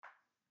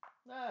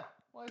Ah,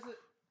 why is it?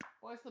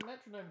 Why is the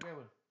metronome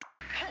going?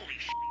 Holy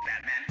shit,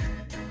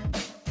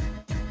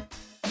 Batman.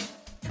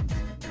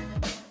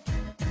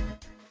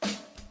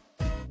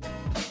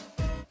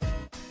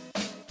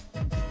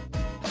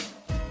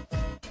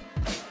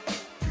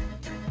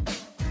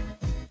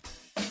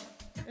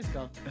 It's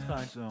gone. It's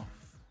fine. It's off.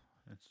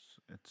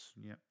 It's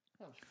yeah.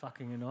 That was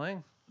fucking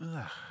annoying.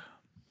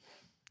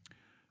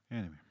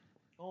 Anyway.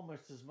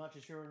 Almost as much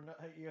as your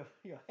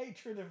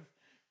hatred of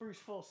Bruce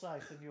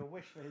Forsyth and your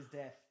wish for his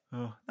death.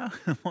 Oh,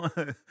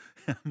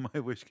 my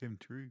wish came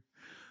true.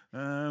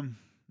 Any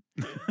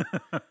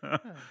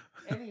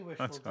wish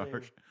will That's do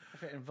harsh.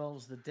 if it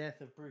involves the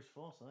death of Bruce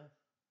Forsyth.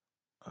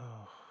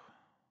 Oh,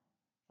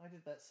 I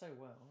did that so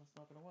well. It's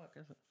not going to work,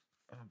 is it?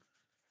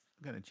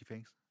 got an itchy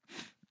face.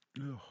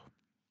 Oh,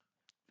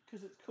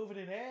 Because it's covered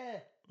in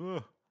air.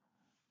 oh.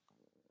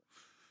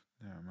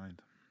 Never mind.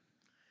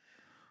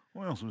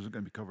 What else was it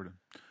going to be covered in?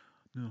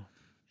 No.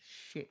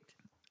 Shit.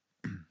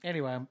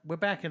 Anyway, we're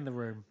back in the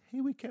room.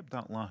 Hey, we kept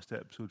that last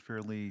episode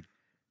fairly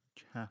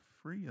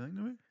chaff-free, I think,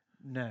 didn't we?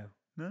 No.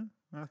 No?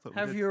 I thought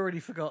Have we did. you already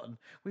forgotten?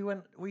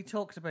 We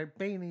talked about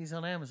beanies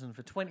on Amazon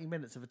for 20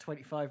 minutes of a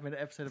 25-minute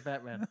episode of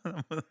Batman.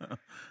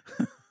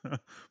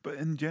 But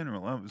in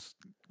general,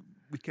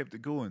 we kept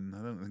it going.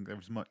 I don't think there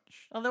was much.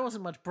 Oh, there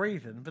wasn't much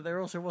breathing, but there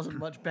also wasn't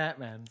much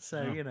Batman.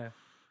 So, you know.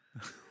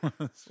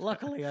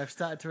 Luckily, I've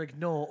started to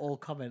ignore all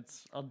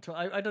comments on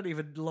Twitter. I don't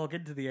even log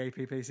into the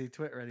APPC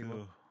Twitter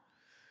anymore. Oh,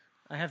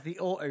 I have the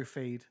auto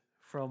feed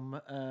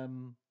from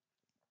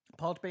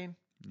Podbean.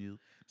 yeah.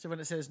 So when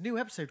it says new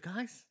episode,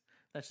 guys,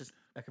 that's just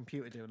a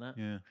computer doing that.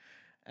 Yeah.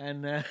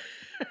 And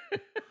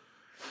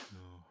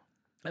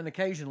and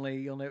occasionally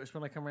you'll notice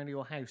when I come around to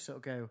your house,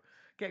 it'll go,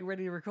 getting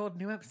ready to record a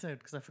new episode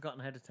because I've forgotten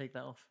how to take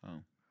that off. Oh.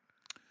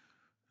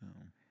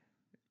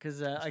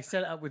 Because I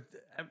set it up with,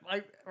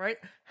 right?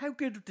 How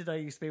good did I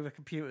used to be with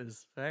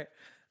computers, right?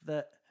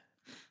 That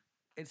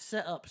it's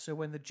set up so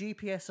when the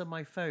GPS on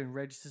my phone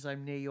registers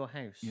I'm near your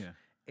house, Yeah.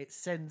 it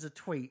sends a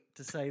tweet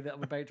to say that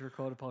I'm about to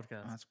record a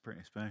podcast. That's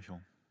pretty special.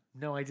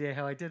 No idea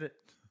how I did it.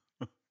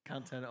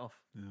 Can't turn it off.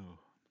 Oh.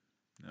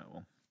 Yeah,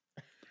 well.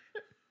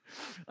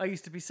 I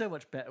used to be so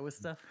much better with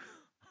stuff.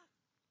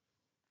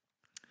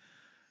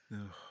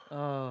 Oh.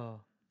 Oh.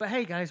 But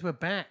hey, guys, we're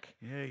back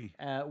Yay.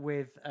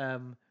 with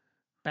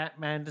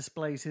Batman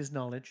displays his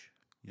knowledge.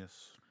 Yes.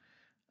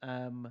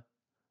 And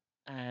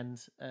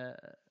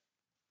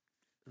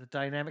the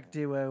dynamic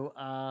duo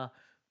are,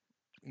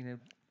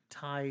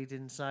 tied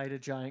inside a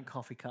giant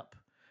coffee cup,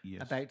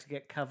 Yes. about to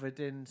get covered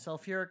in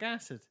sulfuric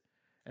acid.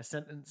 A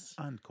sentence.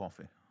 And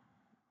coffee.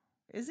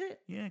 Is it?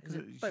 Yeah, Is because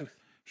it both?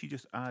 she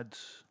just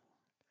adds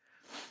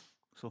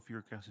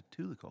sulfuric acid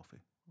to the coffee.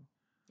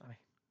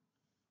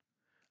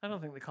 I don't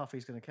think the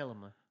coffee's going to kill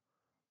him,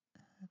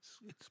 though.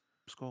 It's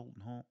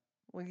scalding hot.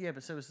 Well, yeah,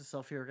 but so is the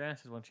sulfuric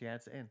acid once she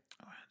adds it in.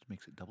 Oh, it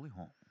makes it doubly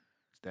hot.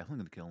 It's definitely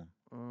going to kill him.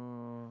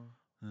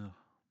 Oh,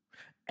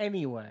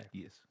 Anyway,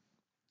 yes.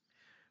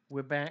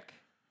 we're back.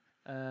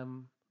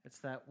 It's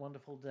that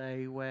wonderful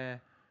day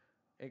where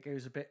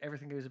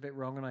everything goes a bit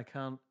wrong, and I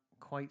can't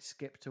quite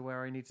skip to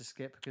where I need to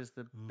skip because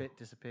the bit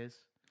disappears.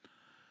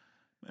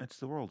 It's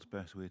the world's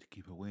best way to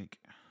keep awake.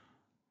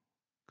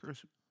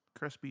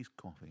 Crispy's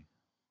coffee.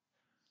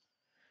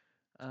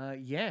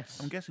 Yes.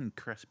 I'm guessing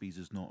Crispy's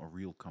is not a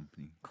real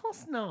company. Of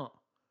course not.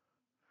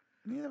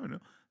 You never know.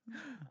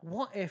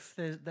 What if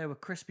there were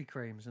Krispy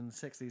Kremes in the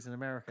 60s in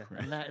America,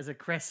 and that is a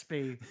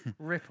crispy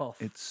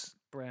rip-off It's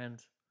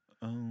brand?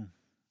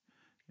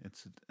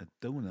 it's a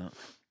donut,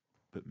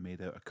 but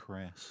made out of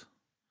cress.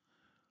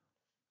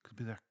 Could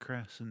be that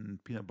cress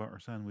and peanut butter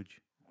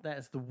sandwich. That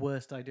is the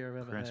worst idea I've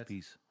ever heard.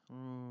 Crispies.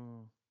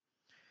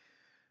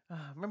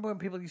 Remember when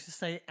people used to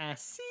say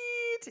acid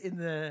in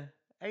the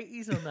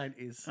 80s or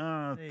 90s?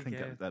 I There you think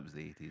go. that was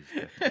the 80s.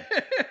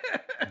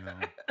 Definitely. No.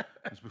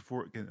 It was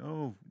before it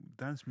came.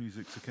 Dance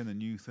music's a kind of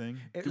new thing.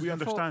 It Do was we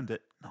before- understand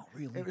it? Not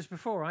really. It was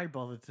before I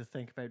bothered to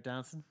think about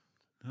dancing.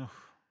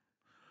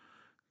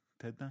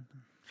 Ted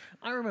Danton.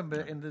 I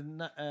remember in the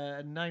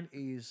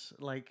 90s,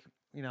 like,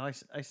 I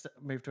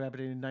moved to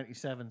Aberdeen in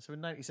 97. So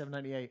in 97,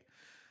 98,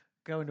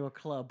 going to a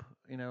club,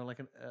 like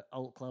an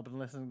alt club,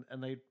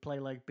 and they'd play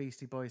like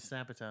Beastie Boys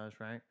Sabotage,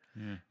 right?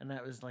 Yeah. And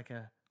that was like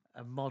a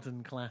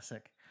modern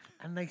classic.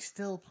 And they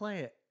still play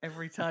it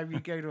every time you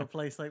go to a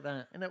place like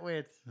that. Isn't that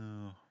weird?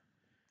 Oh.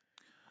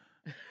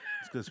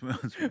 It's because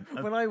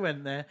When I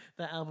went there,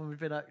 that album had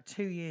been out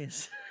 2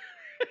 years.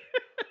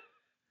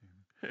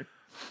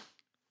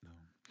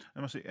 I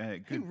must say,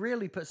 He good.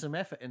 really put some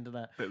effort into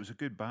that. But it was a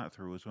good bat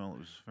throw as well. It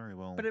was very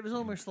well. But it was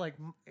almost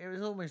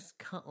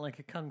cut like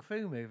a kung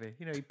fu movie.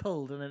 He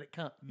pulled and then it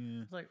cut.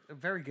 Yeah. It's like a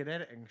very good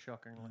editing,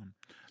 shockingly.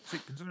 See,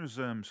 considering there's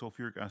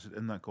sulfuric acid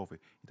in that coffee,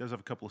 he does have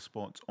a couple of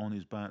spots on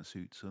his bat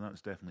suit, so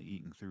that's definitely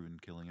eating through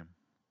and killing him.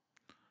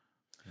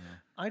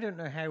 I don't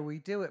know how we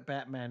do it,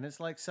 Batman.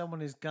 It's like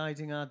someone is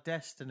guiding our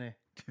destiny.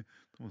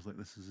 It's almost like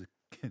this is a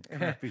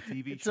crappy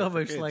TV It's show. for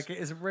almost kids. like it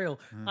isn't real.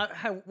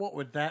 What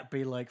would that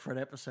be like for an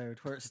episode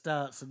where it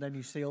starts and then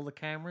you see all the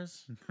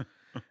cameras,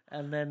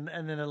 and then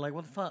they're like,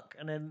 "What the fuck?"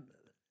 And then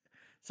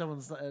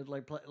Someone's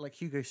like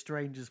Hugo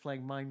Strange is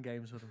playing mind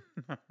games with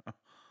them,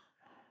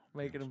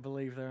 making them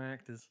believe they're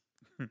actors.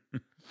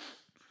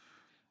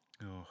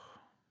 Oh.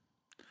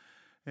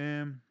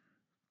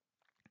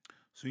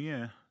 So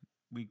yeah,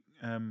 we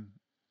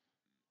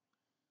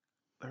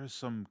there's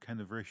some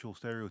kind of racial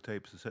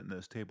stereotypes sitting at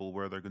this table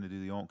where they're going to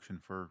do the auction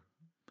for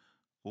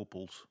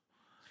opals.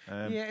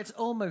 Yeah, it's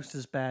almost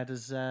as bad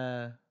as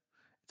the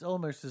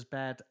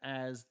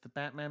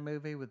Batman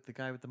movie with the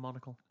guy with the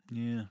monocle.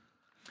 Yeah,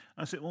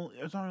 I say. Well,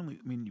 it's not only.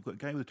 I mean, you've got a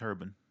guy with a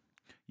turban.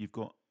 You've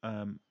got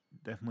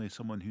definitely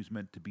someone who's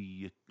meant to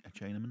be a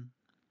Chinaman,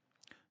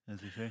 as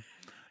they say,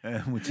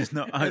 which is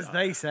not As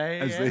they say,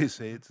 As yeah. they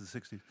say, it's the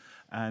 60s,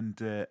 and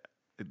a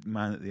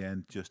man at the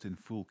end just in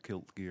full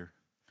kilt gear,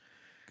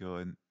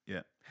 going,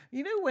 yeah,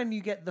 You know when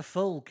you get the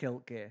full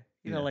kilt gear,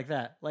 you know, Yeah. like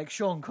that, like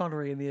Sean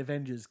Connery in the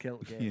Avengers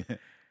kilt gear. yeah.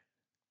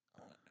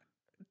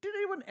 Did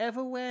anyone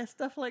ever wear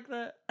stuff like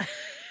that?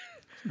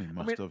 He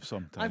must mean, have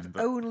sometime. I've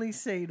But only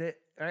seen it.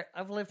 Right?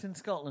 I've lived in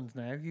Scotland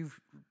now. You've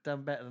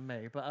done better than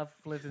me, but I've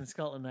lived in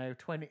Scotland now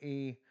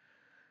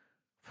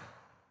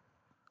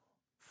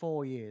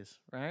 24 years.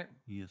 Right?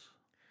 yes,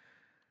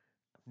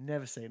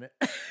 Never seen it.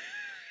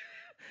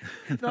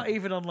 Not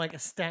even on like a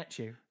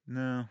statue.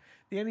 no,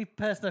 The only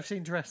person I've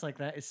seen dressed like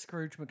that is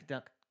Scrooge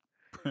McDuck.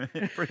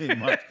 pretty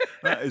much.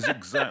 That is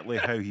exactly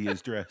how he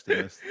is dressed in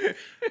this.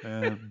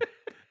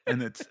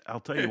 And it's.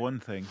 I'll tell you one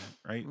thing,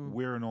 right?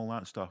 Wearing all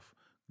that stuff,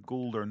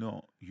 gold or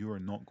not, you are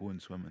not going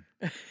swimming,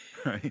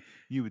 right?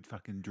 You would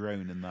fucking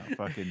drown in that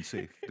fucking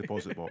safe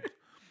deposit box.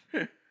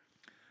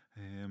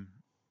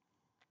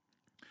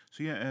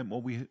 So yeah,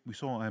 well, we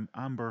saw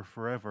Amber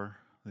Forever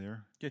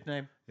there, Good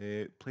name.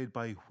 played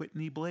by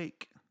Whitney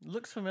Blake.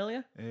 Looks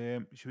familiar.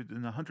 She was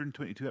in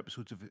 122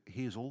 episodes of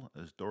Hazel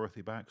as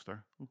Dorothy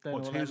Baxter. Don't know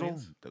What's what that Hazel?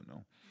 means. Don't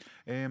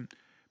know.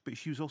 But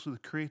she was also the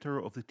creator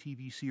of the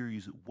TV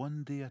series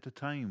One Day at a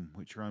Time,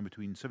 which ran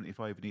between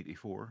 75 and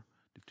 84.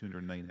 Did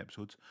 209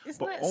 episodes. Isn't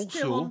but that also,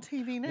 still on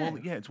TV now? Well,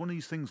 yeah, it's one of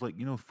these things like,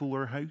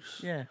 Fuller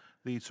House. Yeah.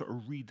 They sort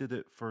of redid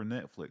it for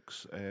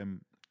Netflix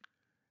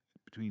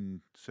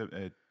between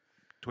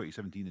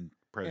 2017 and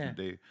present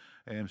day.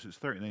 So it's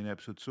 39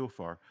 episodes so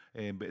far.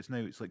 But it's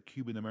like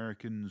Cuban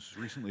Americans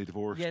recently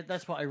divorced. Yeah,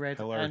 that's what I read.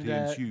 Hilarity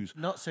and, ensues.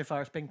 Not so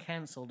far. It's been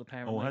cancelled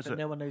apparently, has but it?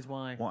 no one knows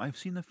why. Well, I've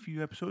seen a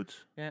few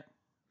episodes. Yeah.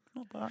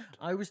 Not bad.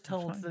 I was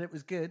told fine. that it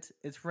was good.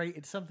 It's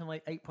rated something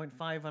like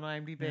 8.5 on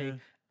IMDb,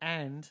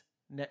 and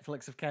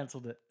Netflix have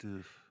cancelled it.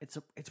 Ugh.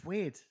 It's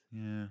weird.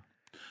 Yeah.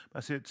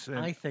 But it's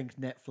I think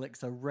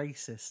Netflix are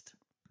racist.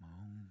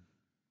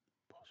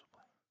 possibly.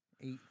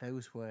 Eat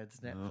those words,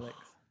 Netflix.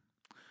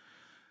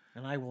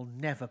 And I will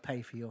never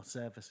pay for your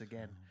service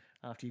again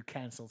after you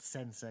cancelled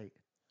Sense8.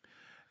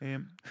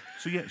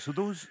 So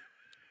those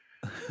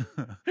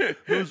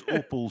those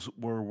opals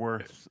were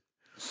worth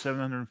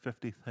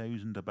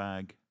 750,000 a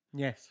bag.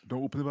 Yes.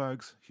 Don't open the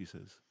bags, she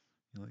says.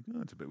 You're like, oh,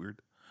 that's a bit weird.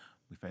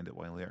 We find it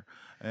while later.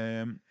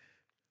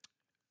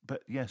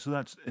 But yeah, so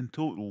that's in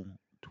total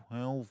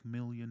 $12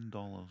 million.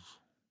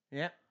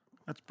 Yeah.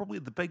 That's probably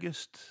the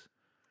biggest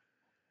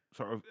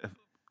sort of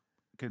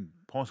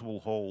possible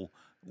haul.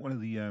 One of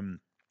the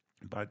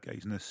bad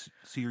guys in this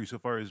series so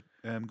far has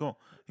got.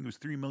 I think it was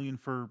 $3 million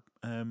for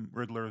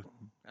Riddler.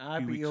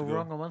 But you're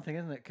wrong on one thing,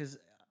 isn't it? Because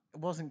it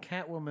wasn't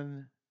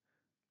Catwoman.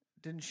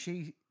 Didn't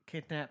she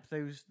kidnap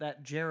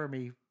that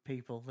Jeremy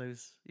people?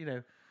 Those,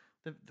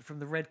 from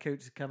the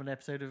Redcoats coming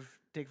episode of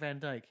Dick Van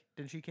Dyke.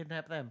 Didn't she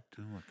kidnap them?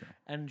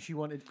 And she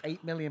wanted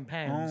 £8 million,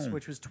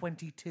 which was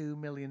 $22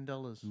 million.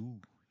 Ooh,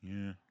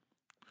 yeah.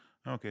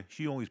 Okay,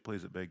 she always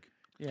plays it big.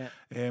 Yeah.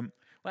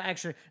 Well,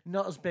 actually,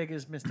 not as big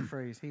as Mr.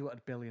 Freeze. He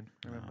wanted $1 billion.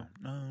 Remember?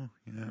 No,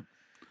 yeah.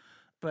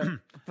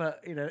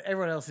 But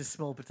everyone else is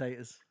small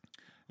potatoes.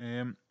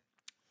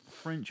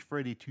 French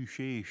Freddy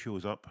Touche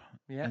shows up.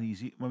 Yeah. And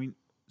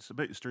it's a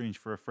bit strange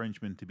for a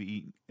Frenchman to be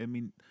eating. I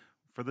mean,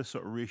 for this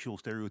sort of racial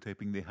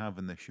stereotyping they have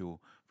in this show,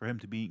 for him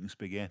to be eating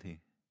spaghetti,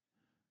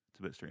 it's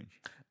a bit strange.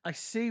 I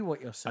see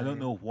what you're saying. I don't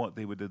know what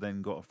they would have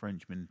then got a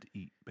Frenchman to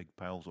eat big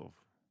piles of.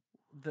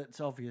 That's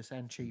obvious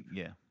and cheap.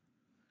 Yeah.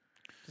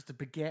 Just a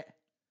baguette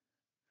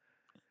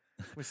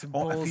with some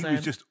Oh, balls. if he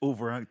was just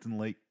overacting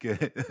like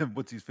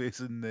what's his face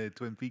in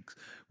Twin Peaks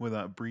with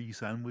that brie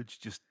sandwich,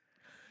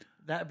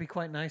 That'd be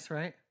quite nice,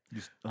 right?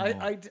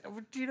 oh.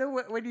 Do you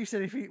know when you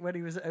said when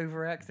he was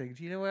overacting?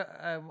 Do you know what?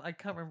 I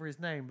can't remember his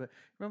name, but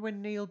remember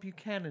when Neil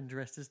Buchanan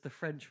dressed as the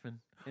Frenchman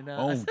in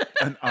Oh,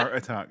 an Art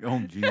Attack. Oh,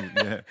 Jesus,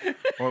 yeah.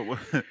 No,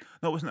 it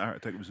wasn't Art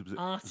Attack. It was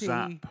Artie.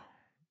 Zap.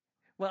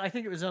 Well, I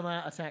think it was on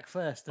Art Attack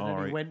first, and then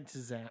he right. went to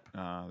Zap.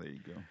 Ah, there you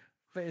go.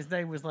 But his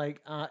name was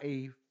like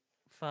Artie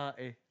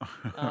Farty,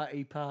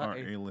 Artie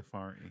Party, Artie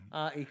Lafarty.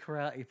 Artie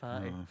Karate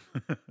Party.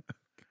 Oh.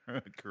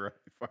 Karate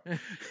Party.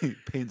 He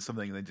paints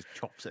something and then just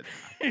chops it.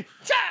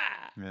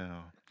 Cha!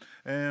 Yeah.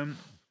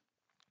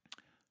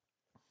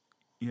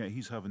 Yeah,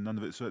 he's having none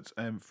of it. So it's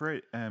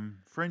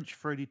French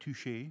Freddy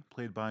Touche,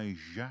 played by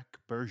Jacques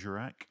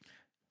Bergerac.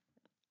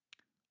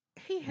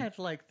 He had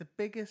like the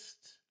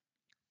biggest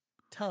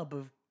tub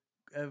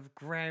of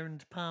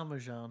ground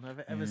Parmesan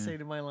I've ever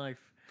seen in my life.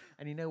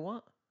 And you know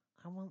what?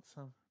 I want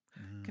some.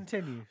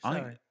 Continue.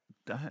 Sorry.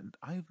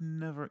 I've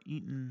never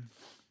eaten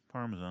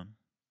Parmesan.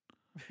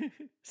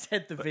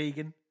 Said the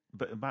vegan.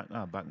 But back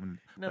when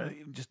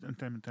just in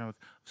terms of, I've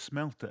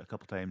smelt it a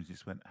couple of times.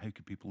 Just went, how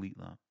could people eat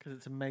that? Because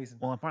it's amazing.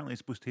 Well, apparently it's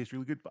supposed to taste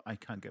really good, but I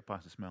can't get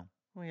past the smell.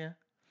 Well, yeah.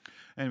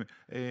 Anyway,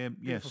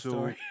 Beautiful so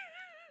story.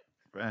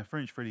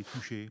 French Freddy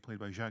Touché, played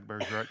by Jacques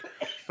Bergerac,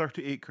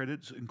 38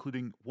 credits,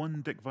 including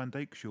one Dick Van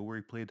Dyke show where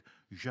he played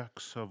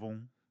Jacques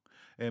Savon.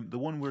 The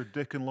one where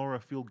Dick and Laura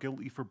feel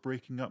guilty for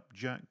breaking up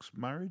Jack's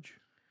marriage.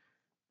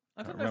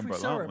 I don't know if we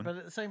saw it, but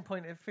at the same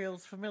point, it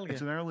feels familiar. It's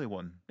an early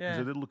one. Yeah.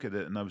 Because I did look at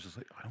it and I was just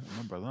like, I don't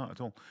remember that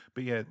at all.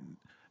 But yeah,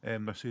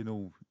 they're saying,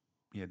 oh,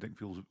 yeah, Dick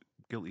feels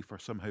guilty for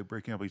somehow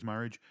breaking up his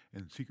marriage,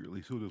 and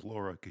secretly so does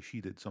Laura because she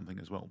did something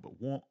as well.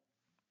 But what?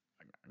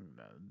 I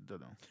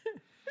don't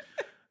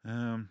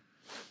know.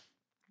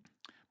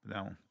 But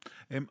now,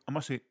 I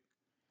must say,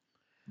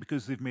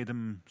 because they've made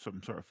him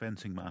some sort of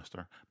fencing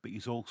master, but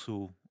he's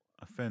also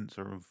a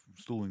fencer of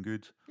stolen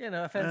goods.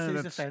 A fence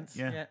is a fence.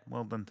 Yeah,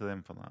 well done to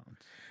them for that.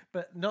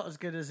 But not as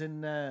good as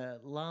in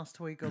last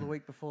week or the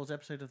week before's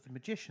episode of The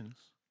Magicians,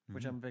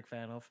 which I'm a big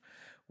fan of,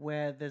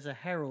 where there's a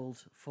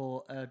herald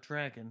for a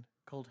dragon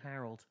called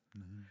Harold.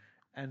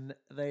 And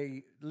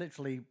they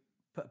literally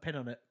put a pin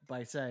on it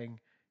by saying,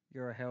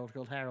 you're a herald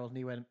called Harold. And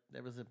he went,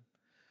 there was a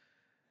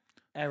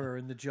error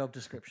in the job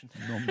description.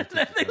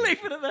 They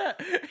leave it at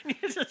that. And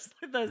you're just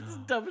like, that's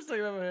the dumbest thing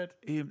I've ever heard.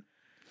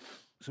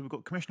 So we've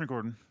got Commissioner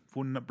Gordon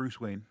phoning up Bruce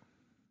Wayne,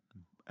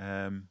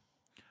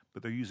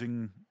 but they're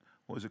using,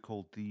 what is it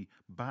called, the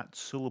bat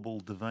syllable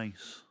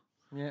device.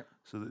 Yeah.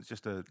 So it's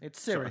just a Siri.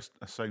 Sort of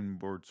a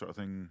soundboard sort of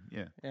thing.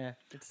 Yeah. Yeah.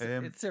 It's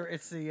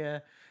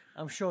the.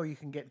 I'm sure you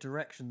can get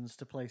directions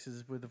to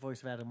places with the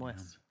voice of Adam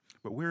West.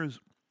 But whereas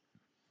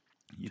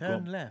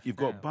you've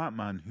got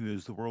Batman, who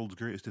is the world's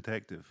greatest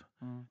detective,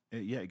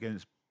 yet again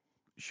it's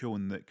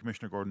showing that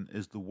Commissioner Gordon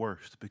is the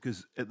worst,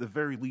 because at the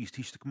very least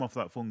he should come off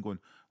that phone going,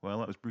 well,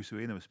 that was Bruce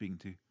Wayne I was speaking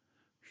to.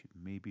 Should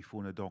maybe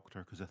phone a doctor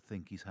because I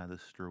think he's had a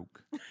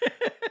stroke.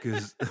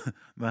 Because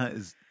that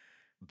is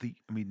the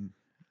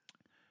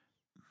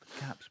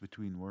gaps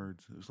between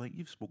words. It was like,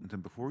 you've spoken to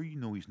him before, you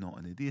know he's not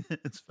an idiot.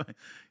 It's fine.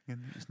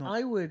 It's not.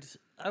 I would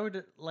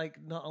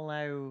like not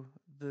allow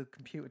the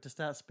computer to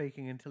start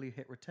speaking until you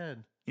hit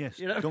return. Yes,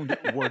 don't do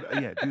the word.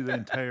 Yeah, do the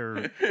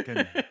entire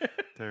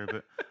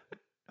bit.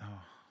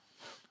 Oh,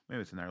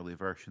 maybe it's an early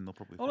version. They'll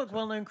probably. Oh, look,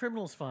 well-known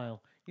criminals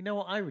file. You know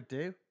what I would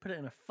do? Put it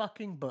in a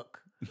fucking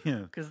book. Yeah,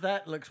 because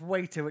that looks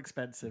way too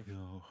expensive.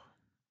 Oh.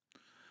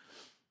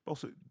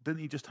 Also, didn't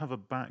he just have a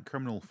back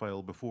criminal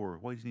file before?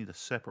 Why does he need a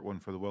separate one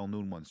for the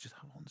well-known ones? Just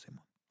have it on the same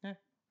one. Yeah,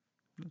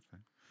 that's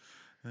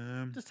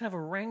fine. Just have a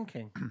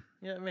ranking. You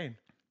know what I mean?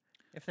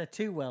 If they're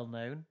too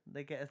well-known,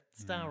 they get a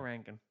star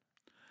ranking.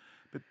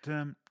 But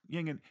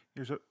again,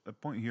 there's a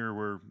point here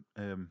where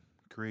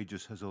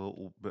Courageous has a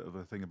little bit of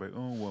a thing about,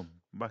 oh, well,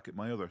 back at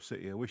my other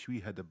city, I wish we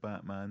had a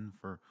Batman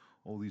for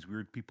all these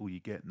weird people you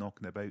get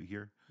knocking about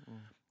here.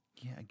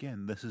 Yeah,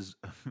 again, this is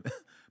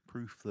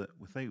proof that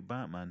without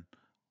Batman,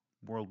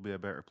 the world would be a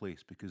better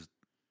place, because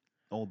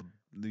all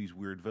these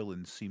weird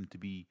villains seem to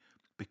be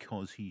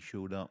because he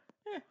showed up.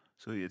 Yeah.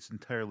 So it's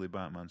entirely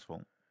Batman's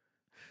fault.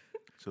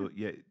 So,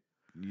 yeah,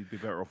 you'd be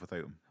better off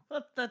without him.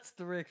 Well, that's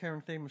the recurring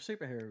theme of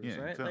superheroes, Yeah,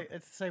 right? exactly.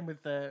 It's the same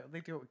with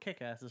they do it with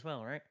Kick-Ass as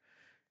well, right?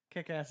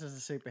 Kick-Ass is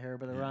a superhero,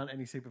 but there aren't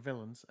any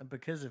supervillains, and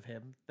because of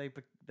him, they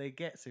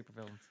get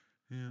supervillains.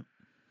 Yeah.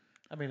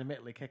 I mean,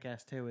 admittedly,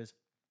 Kick-Ass 2 is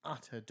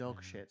utter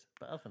dog shit,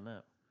 but other than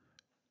that.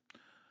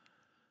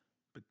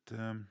 But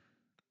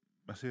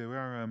I say we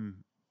are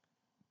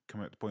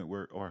coming at the point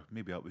where, or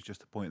maybe it was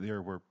just a point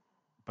there where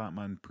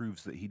Batman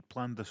proves that he'd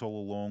planned this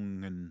all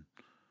along, and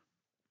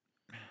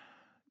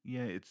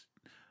yeah, it's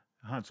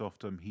hats off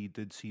to him. He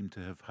did seem to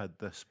have had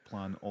this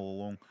plan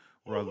all along,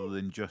 rather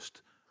than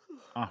just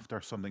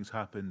after something's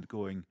happened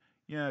going,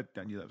 yeah,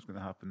 I knew that was going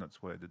to happen,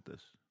 that's why I did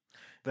this.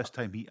 This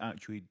time he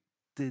actually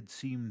did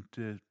seem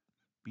to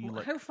be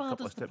like, how far a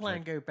couple does of the steps plan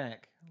ahead. go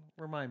back?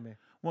 Remind me.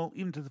 Well,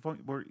 even to the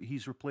point where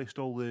he's replaced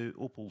all the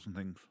opals and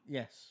things.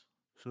 Yes.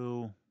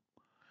 So,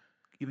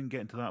 even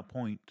getting to that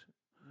point,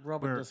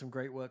 Robin does some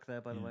great work there,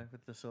 by the way,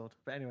 with the sword.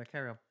 But anyway,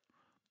 carry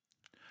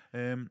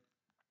on.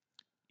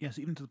 yes,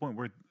 even to the point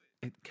where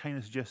it kind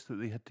of suggests that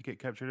they had to get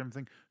captured and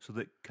everything, so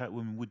that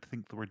Catwoman would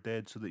think they were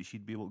dead, so that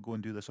she'd be able to go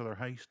and do this other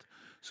heist.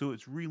 So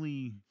it's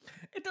really...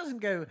 It doesn't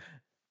go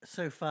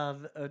so far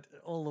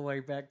all the way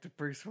back to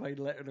Bruce Wayne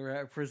letting her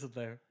out of prison,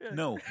 though.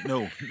 No,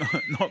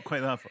 not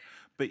quite that far.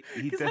 But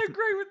he Because how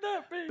great would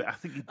that be? But I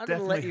think he I'm going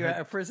to let you had,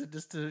 out of prison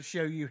just to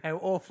show you how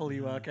awful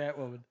you are,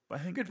 Catwoman. But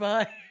I think,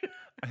 Goodbye.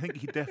 I think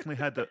he definitely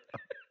had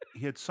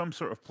he had some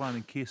sort of plan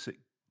in case it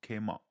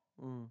came up.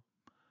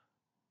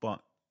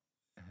 But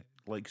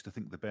likes to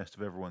think the best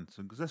of everyone,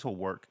 so because this will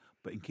work.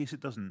 But in case it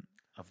doesn't,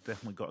 I've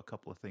definitely got a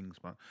couple of things.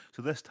 Man.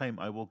 So this time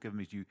I will give him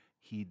his due.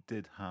 He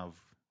did have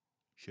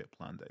shit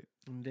planned out.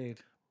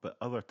 Indeed. But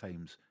other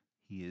times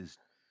he is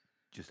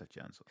just a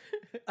chancellor.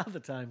 Other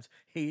times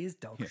he is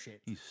dog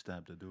shit. He's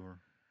stabbed a door.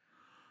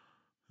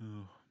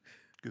 Oh.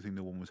 Good thing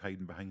no one was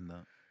hiding behind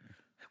that.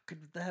 How could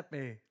that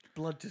be?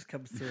 Blood just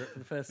comes through it for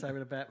the first time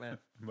in a Batman.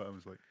 But I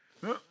was like,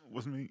 no, it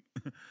wasn't me.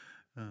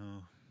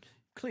 Oh,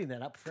 Clean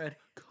that up, Fred.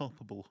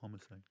 culpable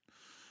homicide.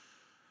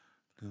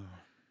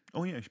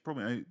 Oh yeah, I should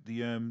probably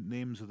the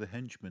names of the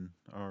henchmen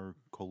are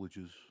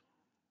colleges.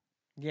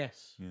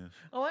 Yes. Yes.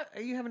 Oh,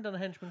 you haven't done a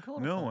henchman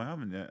corner? No, I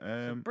haven't yet.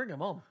 So bring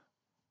them on.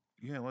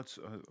 Yeah, let's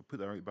put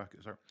that right back at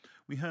the start.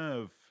 We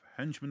have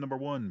henchman number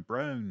 1,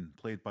 Brown,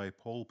 played by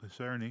Paul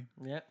Picerni.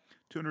 Yeah.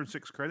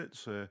 206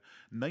 credits,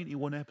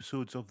 91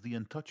 episodes of The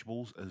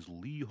Untouchables as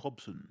Lee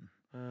Hobson.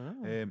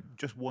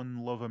 Just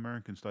one Love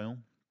American Style.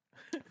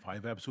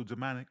 5 episodes of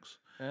Mannix.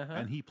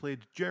 And he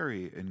played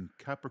Jerry in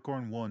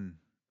Capricorn 1.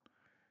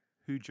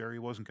 Who Jerry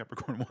was in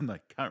Capricorn 1, I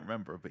can't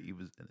remember, but he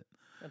was in it.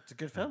 That's a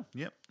good film.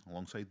 Yep,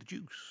 alongside the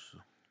Juice.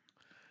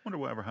 Wonder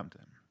whatever happened to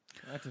him.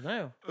 I don't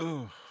know.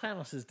 Oh,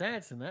 Thanos'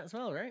 dad's in that as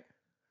well, right?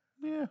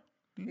 yeah.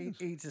 He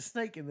eats a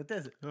snake in the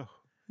desert. Oh,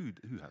 who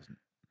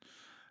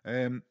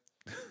hasn't?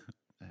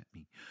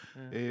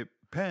 Me.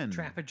 Penn.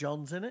 Trapper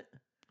John's in it.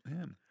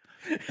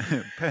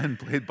 Penn,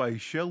 played by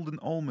Sheldon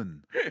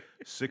Allman.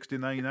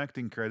 69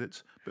 acting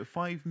credits, but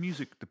 5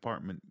 music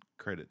department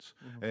credits.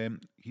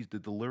 He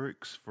did the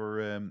lyrics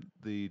for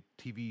the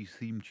TV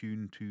theme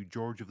tune to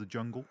George of the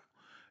Jungle.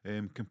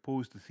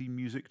 Composed the theme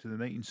music to the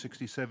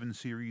 1967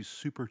 series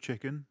Super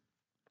Chicken.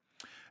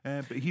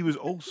 But he was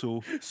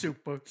also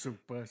Super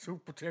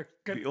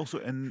chicken. he also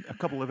in a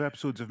couple of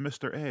episodes of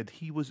Mr. Ed.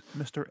 He was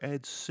Mr.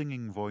 Ed's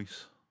singing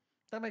voice.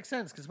 That makes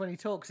sense because when he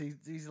talks,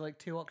 he's like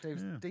 2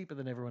 octaves deeper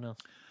than everyone else.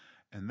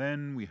 And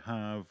then we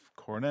have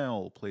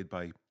Cornell, played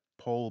by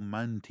Paul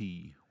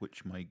Manti,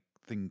 which my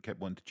thing kept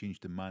wanting to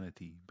change to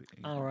Manatee. But,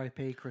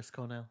 R.I.P. Chris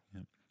Cornell.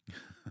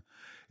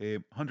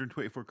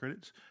 124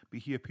 credits,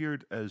 but he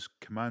appeared as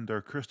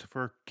Commander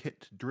Christopher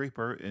Kit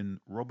Draper in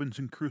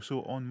Robinson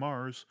Crusoe on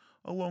Mars,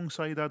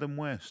 alongside Adam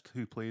West,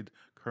 who played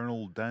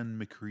Colonel Dan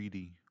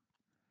McCready.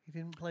 He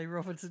didn't play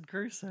Robinson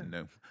Crusoe.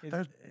 No,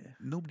 there's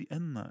nobody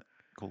in that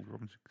called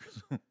Robinson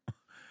Crusoe.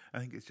 I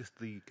think it's just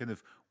the kind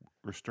of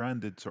we're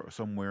stranded sort of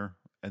somewhere,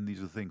 and these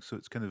are the things. So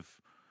it's kind of,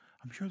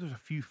 I'm sure there's a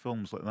few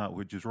films like that,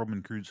 which is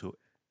Robinson Crusoe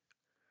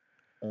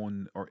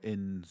on or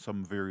in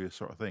some various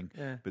sort of thing,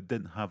 but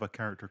didn't have a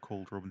character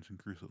called Robinson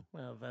Crusoe.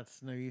 Well,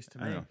 that's no use to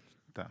I me. know,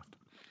 daft.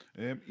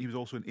 He was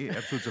also in 8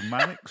 episodes of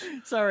Mannix.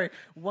 Sorry,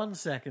 1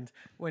 second.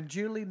 When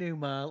Julie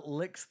Newmar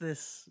licks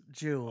this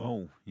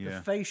jewel,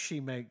 the face she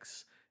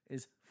makes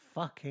is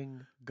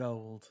fucking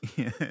gold.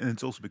 Yeah, and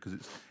it's also because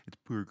it's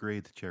poor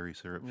grade cherry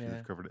syrup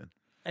they've covered it in.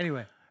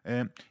 Anyway.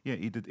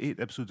 He did 8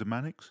 episodes of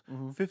Mannix,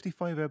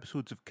 55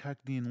 episodes of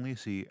Cagney and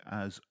Lacey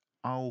as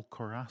Al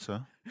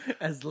Corazza.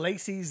 As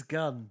Lacey's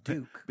gun,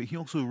 Duke. But he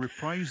also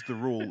reprised the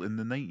role in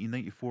the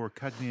 1994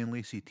 Cagney and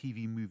Lacey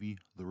TV movie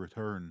The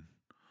Return.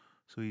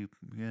 So he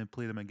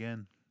played him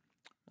again.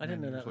 I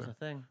didn't know that was a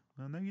thing.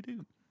 Well, now you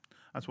do.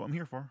 That's what I'm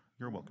here for.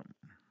 You're welcome.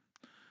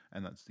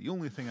 And that's the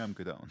only thing I'm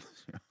good at on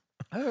this year.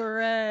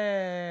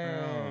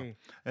 Hooray!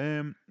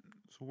 So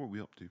what are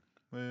we up to?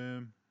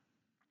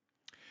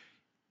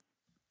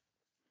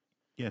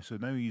 So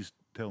now he's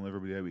telling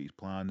everybody about his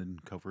plan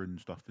and covering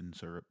stuff in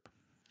syrup.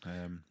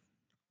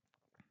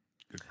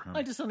 Good for him.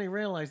 I just suddenly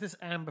realised this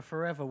Amber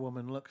Forever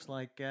woman looks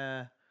like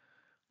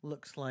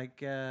what's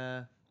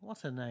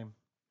her name?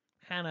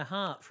 Hannah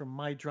Hart from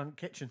My Drunk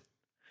Kitchen.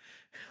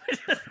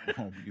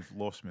 Oh, you've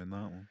lost me in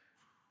that one.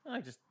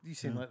 You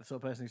seem like the sort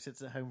of person who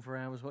sits at home for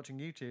hours watching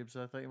YouTube,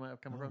 so I thought you might have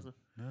come across her.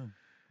 No,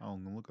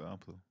 I'm gonna look that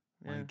up though.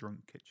 My Drunk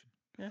Kitchen.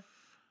 Yeah,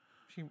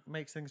 she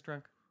makes things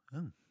drunk.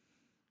 Oh,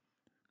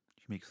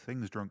 she makes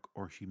things drunk,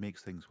 or she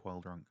makes things while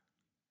drunk.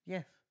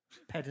 Yes,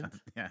 pedant.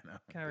 Yeah, no.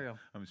 Carry on.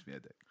 I'm just being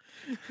a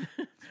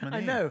dick.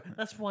 I know.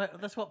 That's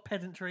what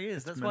pedantry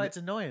is. That's why it's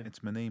annoying.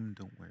 It's my name.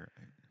 Don't wear it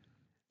out.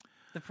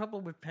 The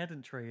problem with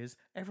pedantry is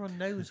everyone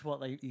knows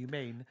what you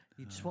mean.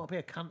 You just want to be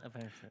a cunt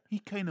about it. He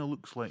kind of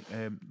looks like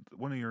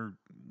one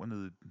of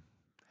the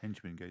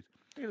henchmen guys.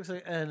 He looks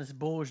like Ernest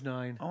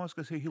Borgnine. Oh, I was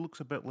gonna say he looks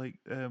a bit like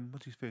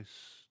what's his face,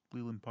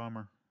 Leland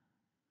Palmer.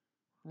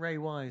 Ray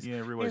Wise. Yeah,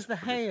 Ray He Wise. has the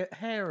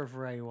hair of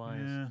Ray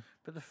Wise,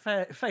 but the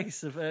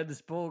face of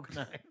Ernest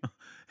Borgnine.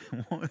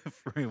 What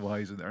if Ray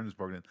Wise and Ernest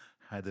Borgnine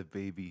had a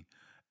baby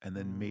and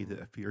then made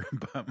it appear in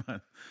Batman?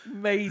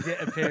 Made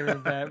it appear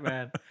in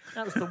Batman.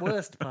 That was the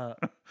worst part.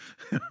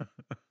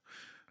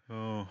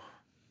 Oh.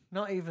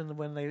 Not even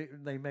when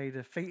they made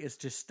a fetus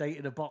just stay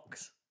in a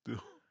box. Oh.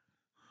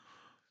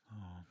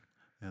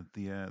 Yeah,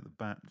 the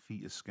Bat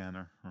fetus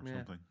scanner or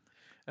something.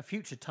 A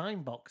future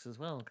time box as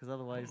well, because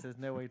otherwise there's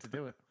no way to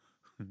do it.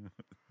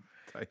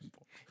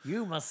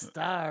 You must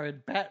star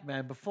in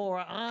Batman before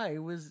I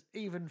was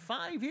even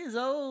 5 years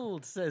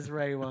old, says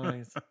Ray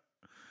Wise.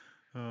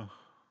 Oh.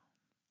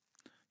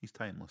 He's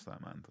timeless,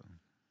 that man, though.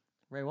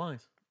 Ray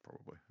Wise?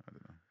 Probably. I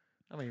don't know.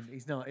 I mean,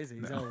 he's not, is he?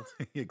 He's old.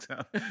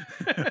 Exactly.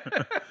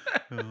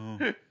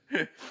 Oh.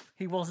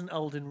 He wasn't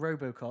old in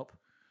RoboCop.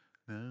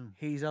 No.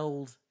 He's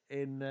old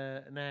in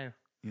now.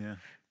 Yeah.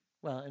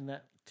 Well, in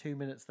that 2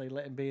 minutes they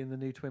let him be in the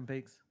new Twin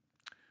Peaks.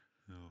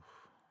 Oh.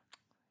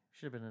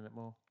 Should have been in it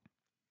more.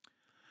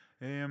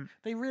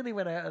 They really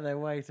went out of their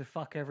way to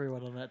fuck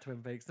everyone on that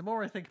Twin Peaks. The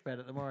more I think about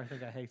it, the more I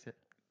think I hate it.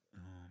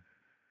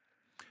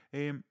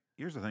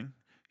 Here's the thing.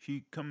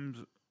 She comes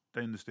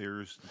down the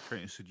stairs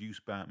trying to seduce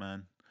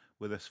Batman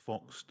with this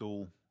fox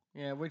stole.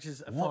 Yeah, which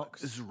is a What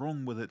fox. is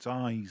wrong with its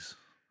eyes?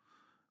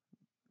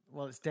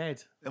 Well, it's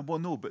dead. Well,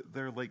 no, but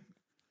they're like,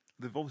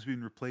 they've obviously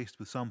been replaced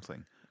with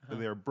something. But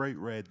they're bright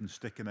red and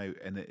sticking out,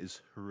 and it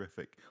is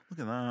horrific. Look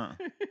at that.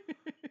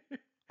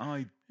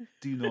 I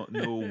do not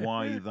know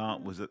why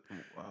that was it.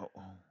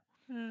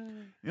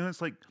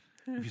 It's like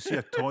if you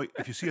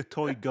see a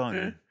toy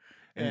gun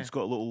and it's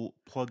got a little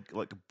plug,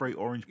 like a bright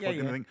orange plug and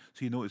everything,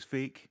 so you know it's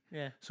fake.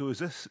 Yeah. So is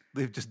this?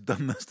 They've just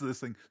done this to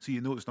this thing, so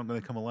you know it's not going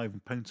to come alive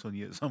and pounce on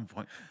you at some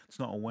point. It's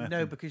not a weapon.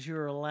 No, because you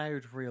were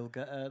allowed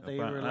they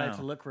were allowed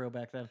to look real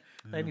back then.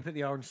 Then you put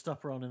the orange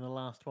stopper on in the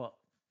last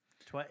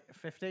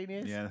 15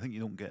 years. Yeah, I think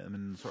you don't get them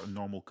in sort of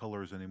normal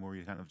colours anymore.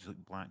 You can't have just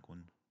like black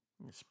one.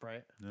 You spray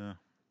it. Yeah,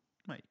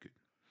 might you could.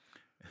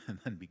 And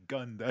then be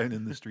gunned down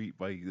in the street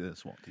by the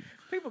SWAT team.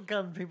 People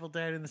gun people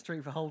down in the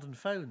street for holding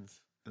phones.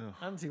 Ugh.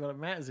 I don't see what it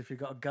matters if you've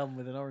got a gun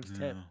with an orange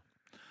tip.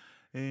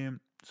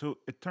 So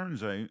it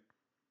turns out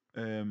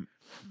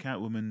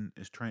Catwoman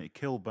is trying to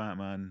kill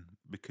Batman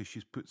because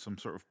she's put some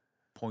sort of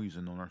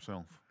poison on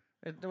herself.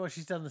 Well,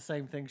 she's done the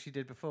same thing she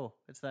did before.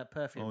 It's that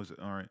perfume. Oh, is it?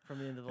 All right. From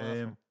the end of the last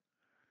one.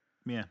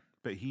 Yeah,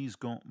 but he's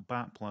got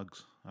bat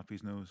plugs up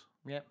his nose.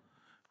 Yep.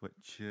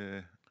 Which...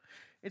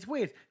 It's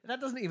weird.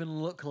 That doesn't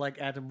even look like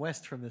Adam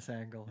West from this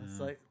angle. It's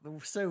like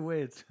so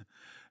weird.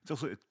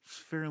 It's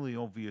fairly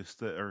obvious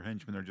that our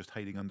henchmen are just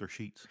hiding under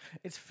sheets.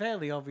 It's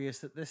fairly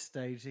obvious at this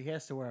stage he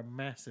has to wear a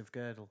massive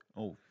girdle.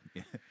 Oh,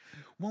 yeah.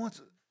 Well,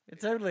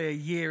 it's only a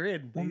year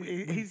in.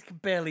 He can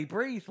barely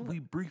breathe. We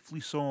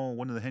briefly saw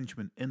one of the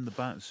henchmen in the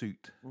bat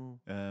suit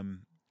in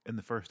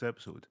the first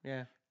episode.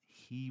 Yeah.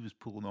 He was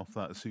pulling off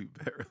that suit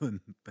better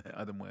than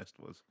Adam West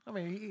was. I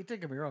mean,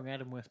 don't get me wrong,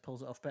 Adam West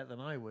pulls it off better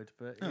than I would,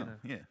 but you know.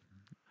 Yeah.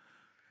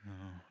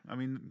 I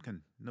mean,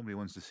 nobody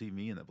wants to see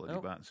me in a bloody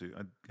bat suit.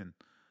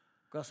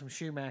 Got some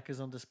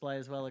Schumachers on display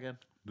as well again.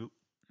 Nope.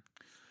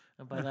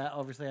 And by that,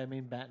 obviously, I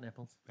mean bat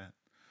nipples.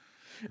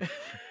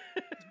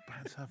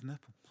 Bats have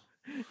nipples.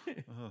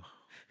 Oh.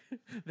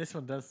 This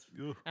one does.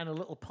 Ugh. And a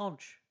little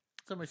paunch.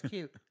 It's almost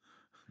cute.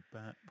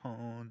 Bat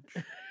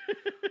punch.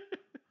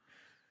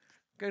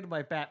 Go to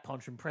my bat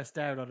punch and press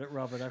down on it,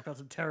 Robert. I've got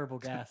some terrible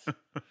gas.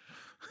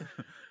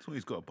 That's what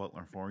he's got a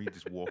butler for. You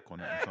just walk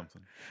on it or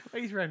something.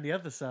 Well, he's around the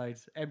other side,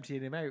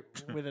 emptying him out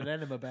with an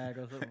enema bag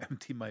or something.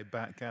 Empty my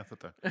bat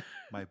catheter.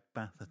 My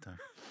batheter.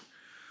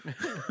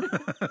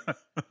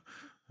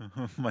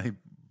 My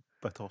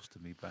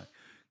batostomy bag.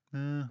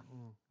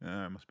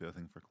 It must be a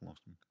thing for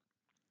colostomy.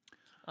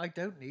 I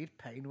don't need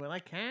pain when I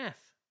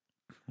cath.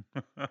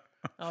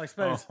 I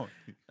suppose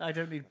I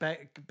don't need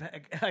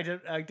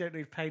I don't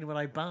need pain when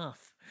I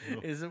bath.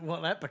 Is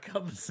what that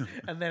becomes,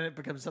 and then it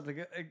becomes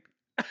something.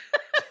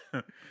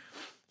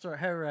 Sorry,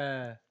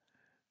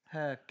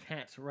 her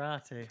cat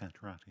Ratty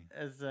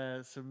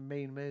has some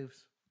mean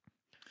moves,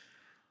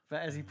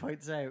 but as he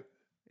points out,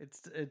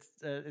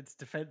 it's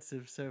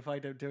defensive. So if I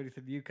don't do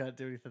anything, you can't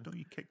do anything. Don't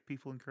you kick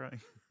people and cry?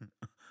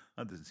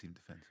 That doesn't seem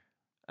defensive.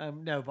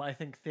 No, but I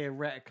think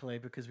theoretically,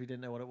 because we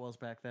didn't know what it was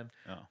back then,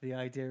 the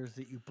idea is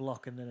that you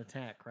block and then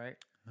attack, right?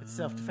 It's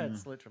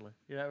self-defense, literally.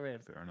 You know what I mean?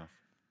 Fair enough.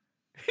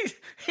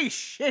 He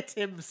shit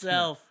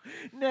himself.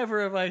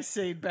 Never have I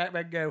seen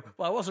Batman go,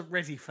 well, I wasn't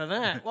ready for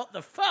that. What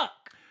the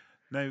fuck?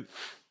 Now,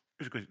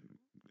 here's a question.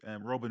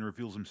 Robin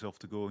reveals himself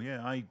to go,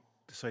 I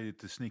decided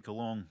to sneak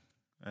along.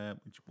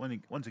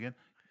 Once again,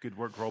 good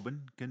work,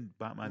 Robin.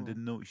 Batman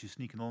didn't notice you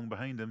sneaking along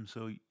behind him,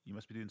 so you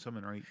must be doing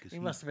something right. He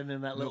must have been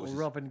in that little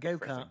Robin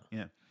go-kart.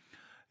 Yeah.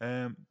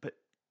 But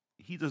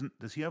he doesn't.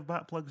 Does he have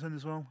bat plugs in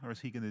as well, or is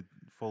he going to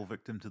fall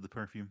victim to the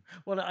perfume?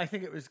 Well, I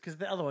think it was because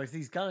otherwise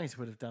these guys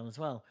would have done as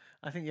well.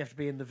 I think you have to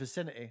be in the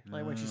vicinity,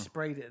 like when she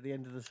sprayed it at the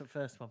end of the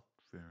first one.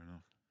 Fair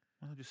enough.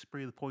 Well, just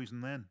spray the poison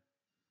then.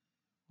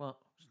 What?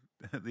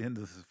 At the end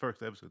of the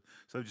first episode,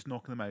 so just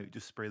knocking them out,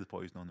 just spray the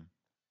poison on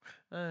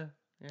them.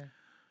 Yeah.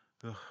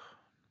 Ugh.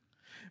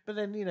 But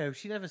then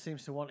she never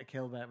seems to want to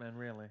kill Batman,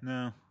 really.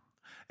 No.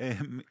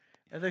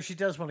 Although she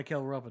does want to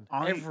kill Robin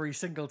every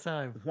single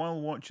time. While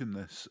watching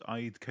this,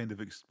 I'd kind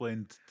of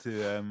explained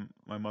to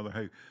my mother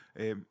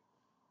how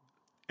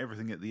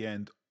everything at the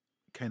end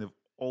kind of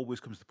always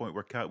comes to the point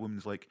where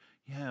Catwoman's like,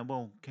 yeah,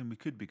 well, we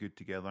could be good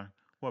together.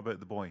 What about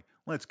the boy?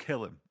 Let's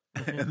kill him.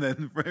 And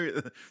then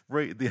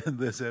right at the end of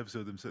this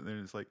episode, I'm sitting there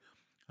and it's like,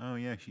 oh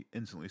yeah, she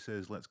instantly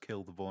says, let's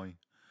kill the boy.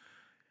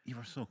 You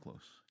were so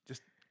close.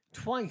 Just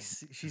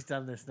twice she's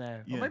done this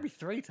now. Yeah. Or maybe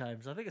 3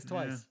 times. I think it's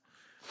twice. Yeah.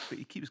 But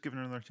he keeps giving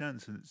her another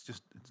chance, and it's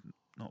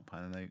not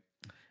panning out.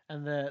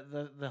 And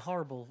the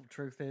horrible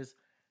truth is,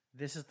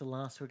 this is the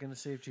last we're going to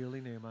see of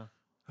Julie Newmar.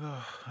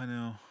 Oh, I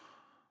know.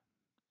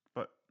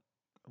 But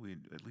at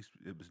least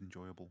it was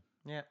enjoyable.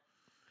 Yeah.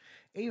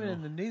 Even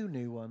in the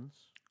new ones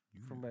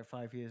from about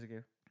 5 years ago.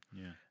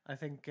 Yeah. I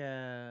think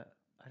I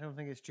don't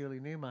think it's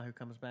Julie Newmar who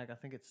comes back. I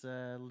think it's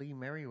Lee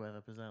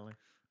Merriweather, bizarrely.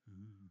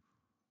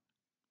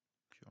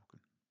 Shocking.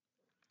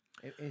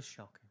 It is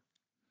shocking.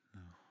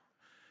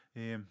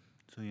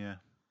 So yeah,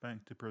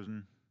 back to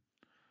prison.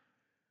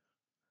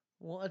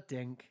 What a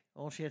dink.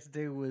 All she had to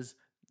do was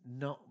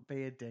not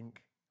be a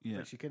dink. Yeah.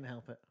 But she couldn't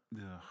help it.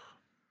 Ugh,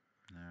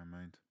 never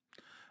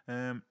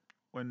mind.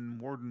 When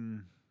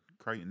Warden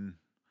Crichton,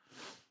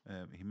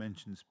 he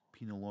mentions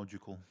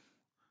penological,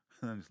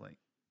 and I was like,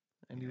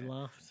 And you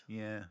laughed.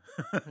 yeah,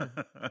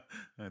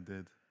 I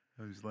did.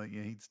 I was like,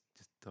 yeah, he's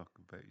just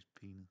talking about his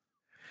penis.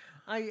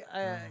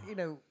 You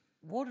know,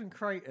 Warden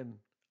Crichton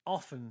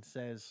often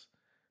says,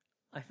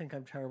 I think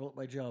I'm terrible at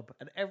my job.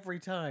 And every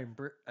time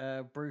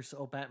Bruce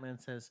or Batman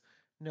says,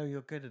 no,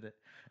 you're good at it.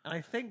 And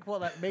I think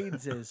what that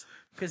means is,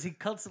 because he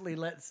constantly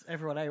lets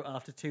everyone out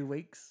after 2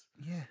 weeks,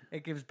 Yeah,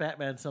 it gives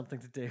Batman something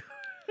to do.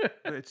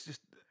 but it's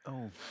just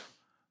how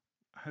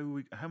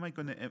am I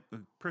going to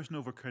prison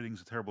overcrowding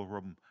is a terrible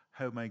problem.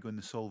 How am I going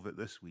to solve it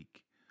this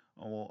week?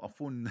 Oh, well, I'll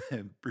phone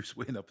Bruce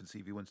Wayne up and see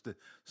if he wants to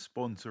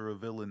sponsor a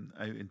villain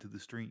out into the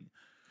street.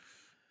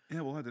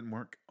 Yeah, well, that didn't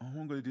work. Oh,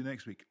 what am I going to do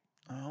next week?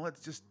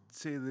 Let's just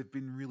say they've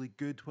been really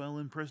good while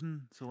in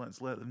prison, so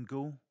let's let them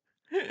go.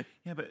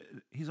 Yeah, but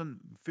he's on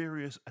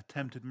various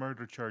attempted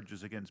murder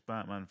charges against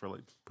Batman for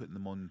like putting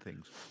them on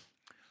things.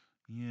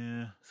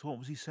 Yeah, so what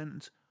was he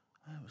sentenced?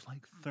 It was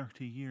like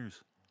 30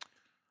 years.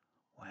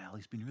 Well,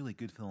 he's been really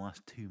good for the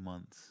last 2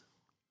 months.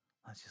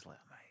 Let's just let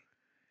him out.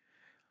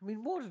 I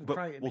mean, Warden But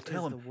Crichton we'll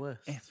tell is him the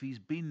worst. if he's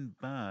been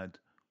bad,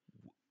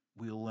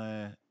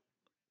 we'll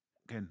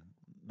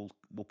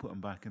put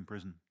him back in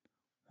prison.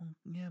 Well,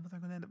 yeah, but they're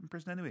going to end up in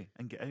prison anyway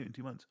and get out in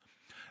 2 months.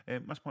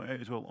 Must point out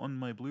as well, on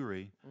my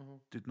Blu-ray,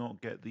 did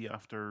not get the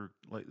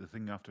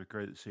thing after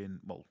credits saying,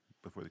 well,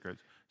 before the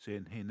credits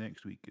saying, hey,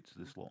 next week it's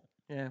this lot.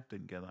 Yeah.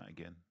 Didn't get that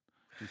again.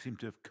 They seem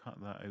to have cut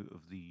that out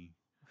of the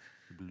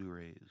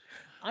Blu-rays.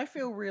 I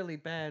feel really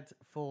bad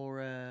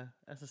for,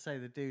 as I say,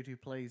 the dude who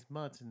plays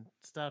Mudd in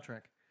Star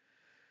Trek.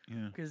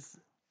 Yeah. Because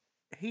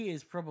he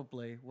is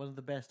probably one of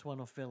the best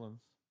one-off villains.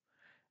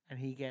 And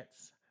he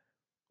gets,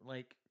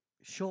 like,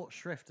 short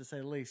shrift, to say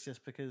the least,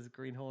 just because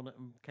Green Hornet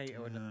and Kate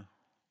are in it.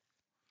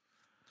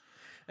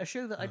 A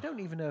show that I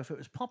don't even know if it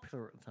was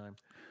popular at the time.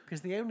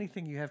 Because the only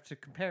thing you have to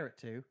compare it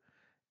to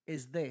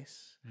is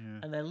this. Yeah.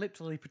 And they're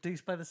literally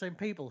produced by the same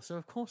people. So,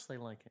 of course, they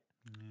like it.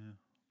 Yeah.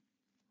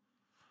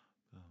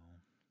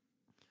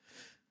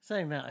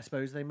 Saying that, I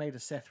suppose they made a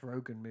Seth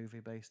Rogen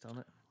movie based on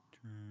it.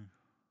 True.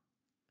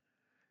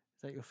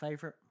 Is that your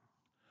favourite?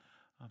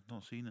 I've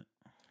not seen it.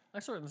 I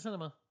saw it in the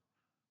cinema.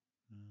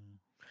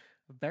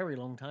 A very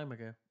long time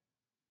ago.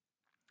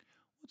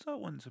 What's that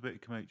one that's about to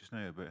come out just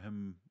now about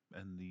him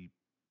and the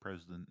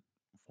president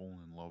falling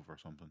in love or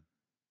something?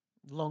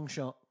 Long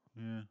shot.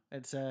 Yeah.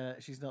 It's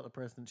she's not the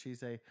president,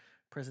 she's a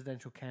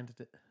presidential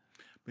candidate.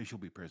 But she'll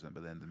be president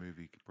by the end of the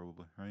movie,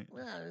 probably, right?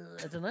 Well,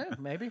 I don't know,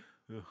 maybe.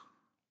 Ugh.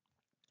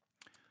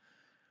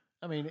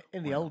 I mean,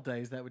 in the old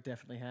days that would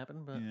definitely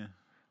happen, but Yeah.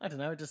 I don't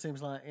know, it just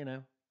seems like,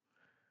 a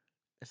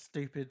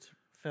stupid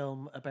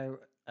film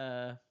about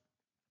a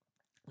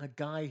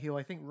guy who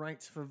I think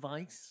writes for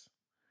Vice,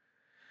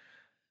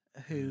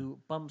 who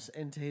bumps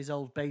into his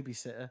old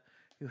babysitter,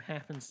 who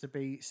happens to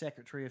be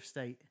Secretary of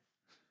State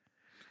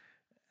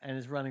and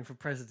is running for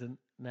president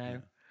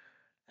now.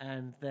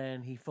 And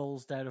then he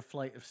falls down a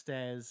flight of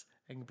stairs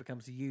and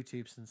becomes a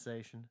YouTube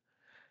sensation.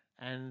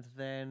 And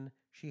then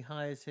she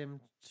hires him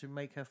to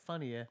make her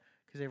funnier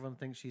because everyone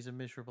thinks she's a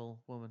miserable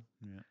woman.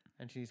 Yeah.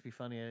 And she needs to be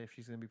funnier if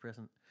she's going to be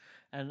president.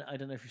 And I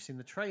don't know if you've seen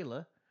the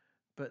trailer,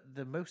 but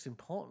the most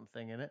important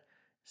thing in it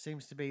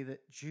seems to be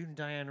that June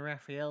Diane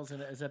Raphael's in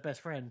it as her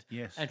best friend.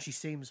 Yes. And she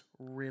seems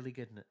really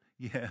good in it.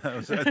 Yeah,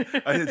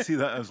 I did see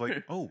that. I was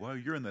like, oh, wow,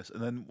 you're in this.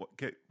 And then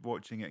kept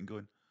watching it and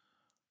going,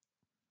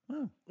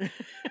 oh,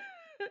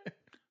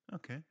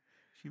 okay.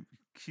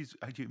 She's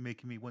actually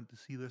making me want to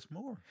see this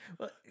more.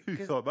 Well, Who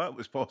 'cause thought that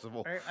was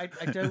possible?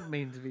 I don't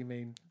mean to be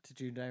mean to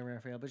June Diane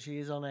Raphael, but she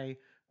is on a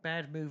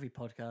bad movie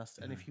podcast.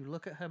 And if you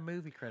look at her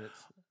movie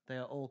credits, they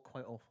are all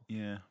quite awful.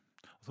 Yeah.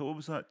 So what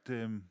was that?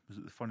 Was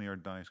it the Funny or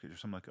Die sketch or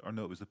something like it? Or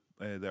no, it was the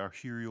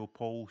Archerio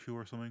Paul show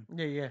or something?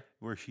 Yeah.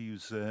 Where she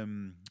was,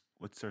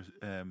 what's her,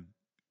 who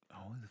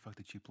the fuck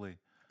did she play?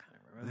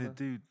 Can't remember. The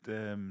dude,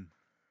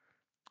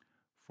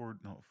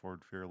 not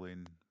Ford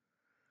Fairlane.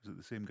 Is it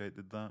the same guy that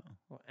did that?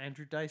 What,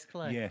 Andrew Dice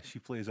Clay? Yeah, she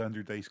plays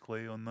Andrew Dice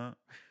Clay on that.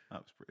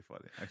 That was pretty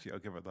funny. Actually, I'll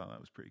give her that. That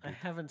was pretty I good.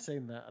 haven't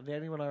seen that. The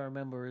only one I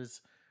remember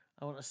is,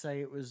 I want to say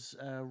it was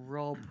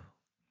Rob,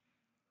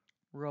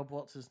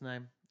 what's his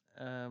name?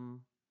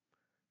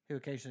 Who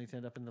occasionally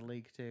turned up in the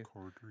league too.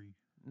 Cordry.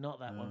 Not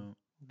that one. No.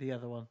 The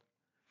other one.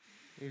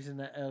 He was in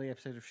that early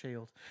episode of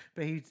S.H.I.E.L.D.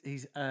 But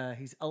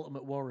he's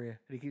Ultimate Warrior,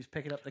 and he keeps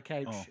picking up the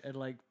couch and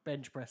like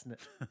bench pressing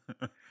it.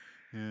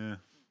 Yeah.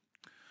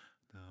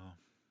 No.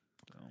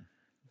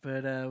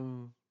 But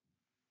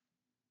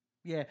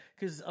yeah,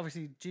 because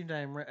obviously June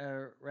Diane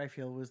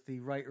Raphael was the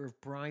writer of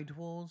Bride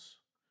Wars,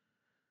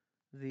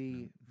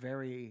 the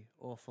very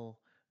awful,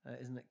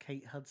 isn't it?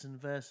 Kate Hudson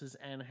versus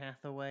Anne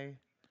Hathaway,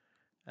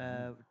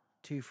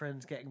 two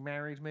friends getting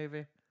married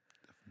movie.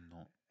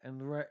 Not.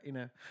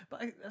 and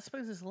But I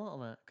suppose there's a lot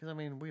of that because I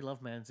mean we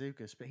love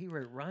Mantzoukas, but he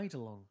wrote Ride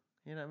Along.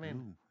 You know what I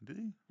mean? Ooh, did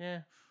he?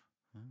 Yeah.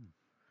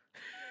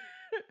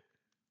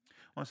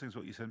 One thing is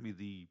what you sent me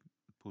the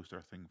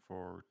poster thing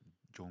for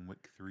John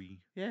Wick 3.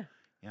 Yeah.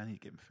 Yeah, I need to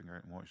get my finger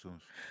out and watch those.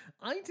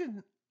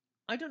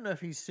 I don't know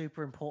if he's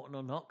super important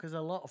or not because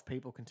a lot of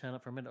people can turn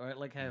up for a minute, right?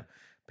 Like how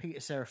Peter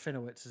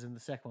Serafinowicz is in the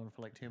second one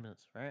for like 2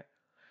 minutes, right?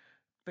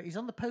 But he's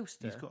on the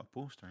poster. He's got a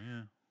poster,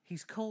 yeah.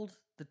 He's called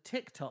the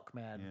TikTok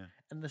Man, Yeah.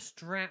 and the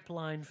strap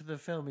line for the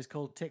film is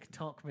called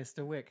TikTok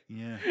Mr. Wick.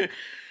 Yeah.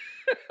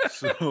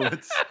 So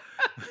it's.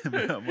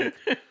 I'm like,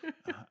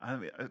 I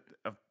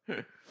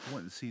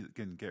want to see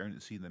get around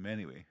to see them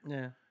anyway,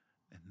 Yeah.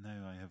 and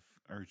now I have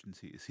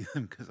urgency to see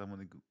them because I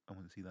want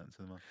to see that in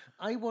cinema.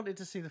 I wanted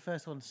to see the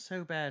first one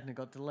so bad, and it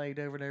got delayed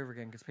over and over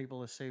again because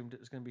people assumed it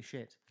was going to be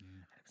shit. Yeah. And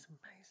it was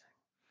amazing.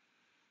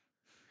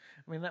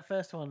 I mean, that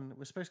first one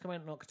was supposed to come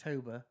out in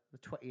October, the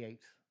 28th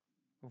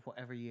of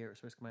whatever year it was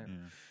supposed to come out. Yeah.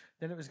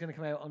 Then it was going to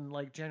come out on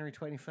like January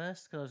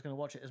 21st because I was going to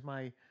watch it as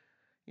my,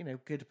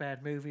 good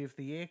bad movie of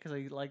the year because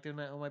I like doing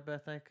that on my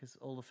birthday because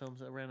all the films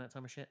that are around that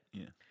time are shit.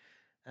 Yeah.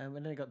 And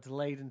then it got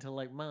delayed until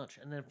like March,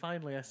 and then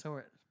finally I saw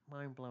it.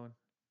 Mind blowing.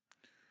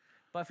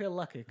 But I feel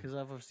lucky because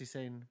I've obviously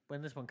seen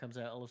when this one comes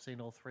out, I'll have seen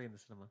all three in the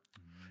cinema.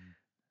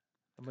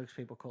 And most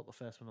people caught the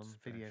first one on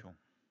video. Special.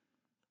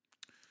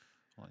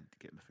 I like to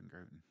get my finger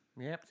out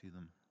and Yep, see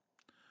them.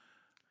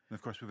 And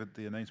of course, we've had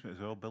the announcement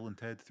as well. Bill and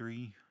Ted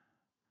 3.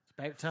 it's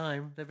about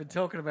time. They've been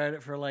talking about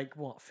it for like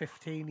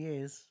 15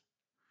 years.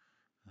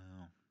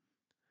 Oh,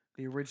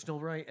 The original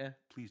writer.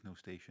 please no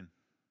station.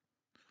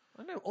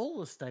 I know all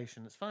the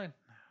station. It's fine.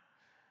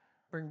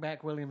 Bring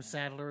back William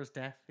Sadler as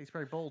Death. He's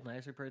very bald now,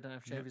 so he probably don't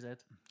have to shave his head.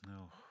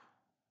 No.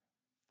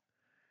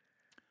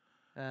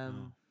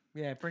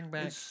 Yeah, bring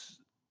back. Is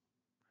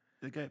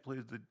the guy that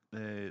plays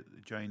the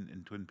giant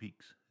in Twin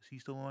Peaks, is he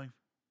still alive?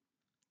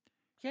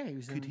 Yeah, he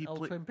was Could in he old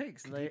play- Twin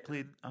Peaks. Could he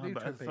play? new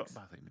But I Twin thought, Peaks.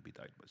 I think maybe he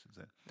died but since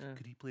then. Yeah.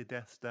 Could he play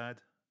Death's dad?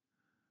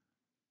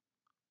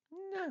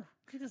 No,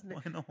 he doesn't.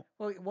 Why not?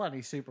 Well, one,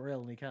 he's super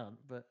ill and he can't,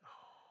 but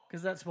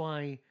because that's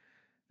why.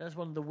 That's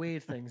one of the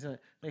weird things. Isn't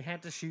it? They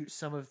had to shoot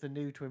some of the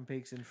new Twin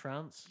Peaks in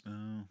France, Oh,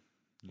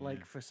 yeah.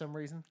 like for some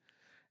reason,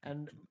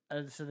 and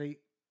so they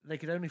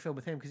could only film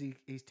with him because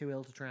he's too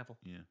ill to travel.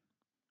 Yeah.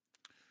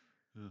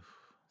 Ugh.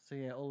 So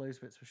yeah, all those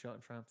bits were shot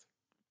in France,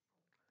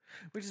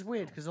 which is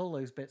weird because all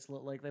those bits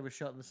look like they were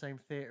shot in the same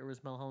theater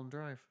as Mulholland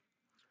Drive.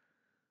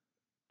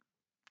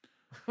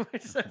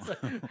 Which sounds like,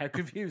 how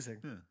confusing.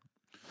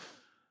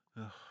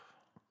 Yeah. Ugh.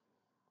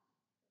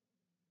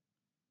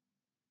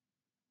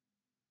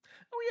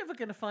 Are we ever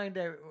going to find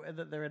out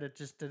that they're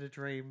just in a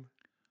dream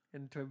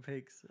in Twin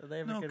Peaks? Are they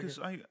ever No, going to? because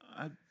I,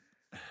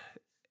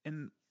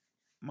 in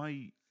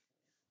my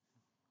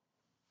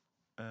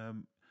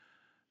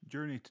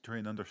journey to try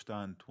and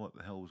understand what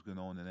the hell was going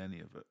on in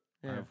any of it,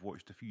 Yeah. I've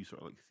watched a few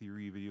sort of like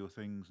theory video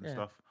things and Yeah.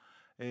 stuff.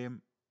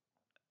 And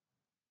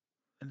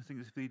the thing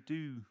is,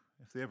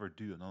 if they ever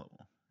do another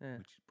one, Yeah.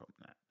 which is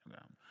probably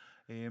not,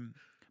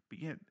 but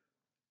yet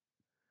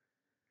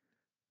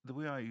the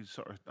way I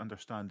sort of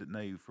understand it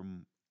now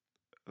from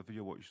a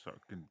video watch sort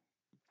of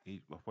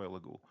a while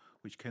ago,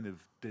 which kind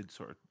of did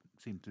sort of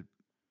seem to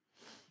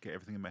get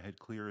everything in my head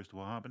clear as to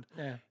what happened.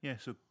 Yeah. Yeah,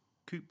 so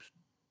Coops,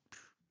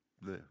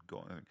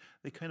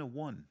 they kind of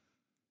won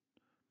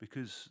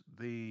because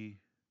they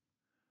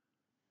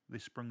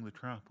sprung the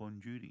trap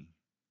on Judy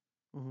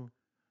Mm-hmm.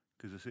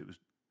 because it was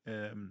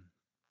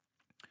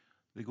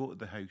they go to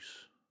the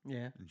house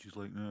Yeah. and she's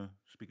like, no,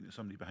 speaking to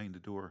somebody behind the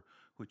door,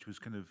 which was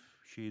kind of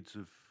shades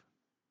of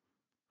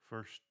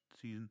first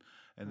season,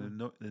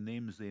 and the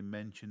names they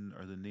mention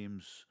are the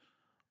names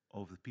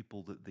of the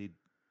people that the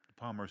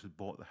Palmers had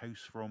bought the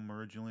house from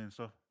originally and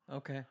stuff.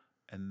 Okay.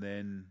 And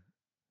then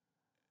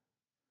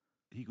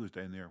he goes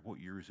down there. What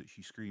year is it?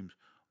 She screams.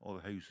 All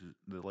the houses,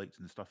 the lights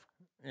and stuff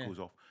Yeah. goes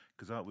off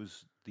because that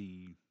was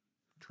the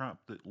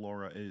trap that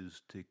Laura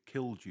is to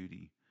kill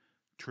Judy,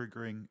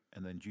 triggering,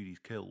 and then Judy's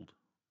killed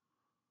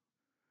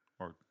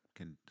or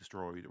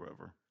destroyed or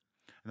whatever.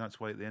 And that's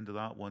why at the end of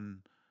that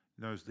one,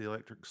 there's the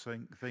electric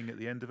thing at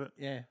the end of it.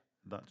 Yeah.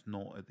 That's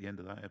not at the end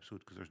of that episode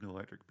because there's no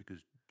electric because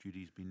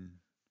Judy's been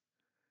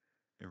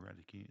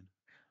eradicated.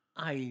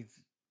 I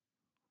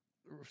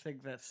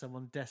think that's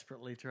someone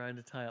desperately trying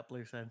to tie up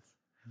loose ends.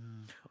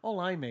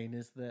 All I mean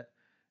is that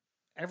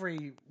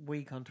every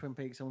week on Twin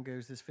Peaks, someone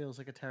goes, "This feels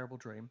like a terrible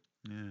dream,"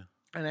 Yeah.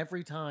 and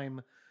every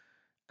time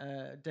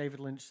David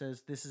Lynch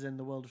says, "This is in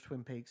the world of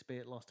Twin Peaks, be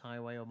it Lost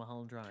Highway or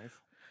Mulholland Drive,"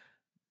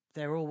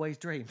 they're always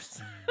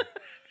dreams.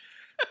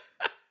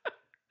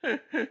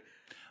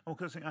 Oh,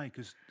 because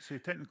say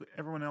technically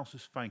everyone else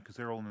is fine because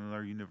they're all in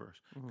another universe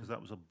because that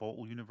was a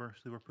bottle universe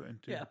they were put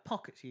into. Yeah, a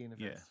pocket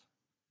universe. Yeah.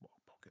 Well,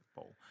 pocket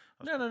bottle.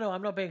 No.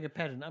 I'm not being a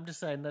pedant. I'm just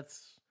saying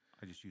that's.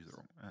 I just used it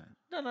wrong.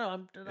 No.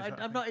 that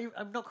a I'm not.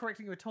 I'm not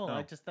correcting you at all.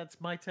 No.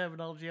 That's my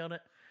terminology on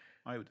it.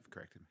 I would have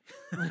corrected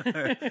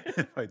me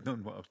if I'd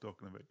known what I was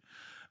talking about.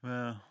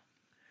 Well,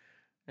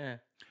 Yeah.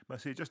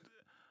 but see,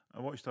 I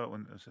watched that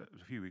one it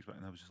was a few weeks back,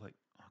 and I was just like,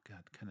 oh god,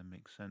 it kind of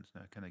makes sense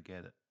now. I kind of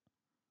get it.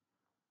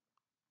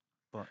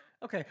 But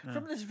Okay, No.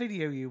 from this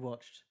video you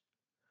watched,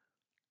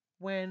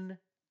 when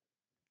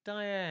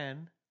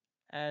Diane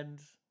and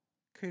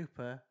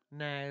Cooper,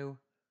 now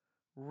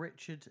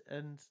Richard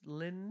and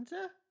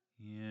Linda,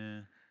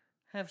 yeah,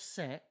 have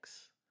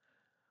sex,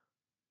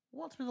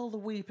 what's with all the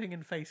weeping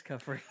and face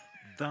covering?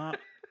 that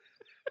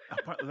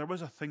there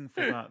was a thing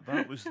for that.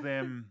 That was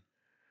them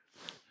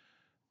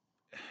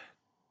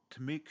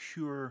to make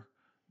sure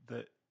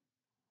that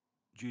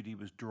Judy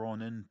was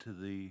drawn into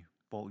the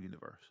Ball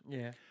universe.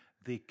 Yeah.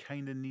 They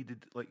kind of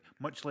needed, like,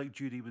 much like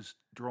Judy was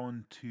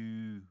drawn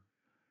to,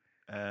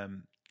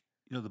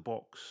 the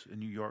box in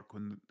New York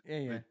when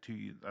Yeah. the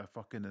two are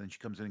fucking, and then she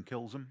comes in and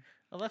kills him.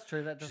 Oh, that's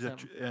true. That does She's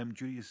happen.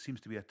 Judy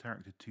seems to be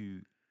attracted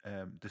to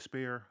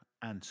despair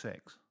and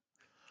sex.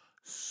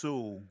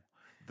 So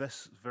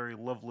this very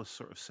loveless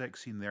sort of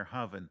sex scene they're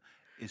having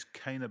is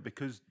kind of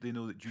because they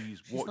know that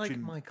Judy's She's like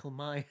watching. Michael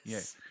Myers.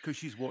 Yeah, because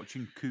she's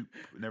watching Coop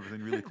and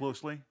everything really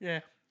closely. Yeah.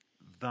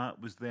 That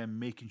was them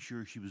making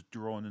sure she was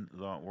drawn into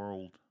that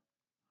world.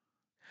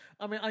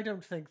 I mean, I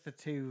don't think the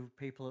two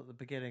people at the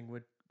beginning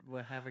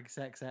were having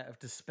sex out of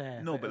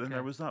despair. No, but then okay.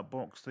 there was that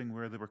box thing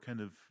where they were kind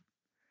of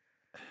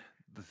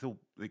the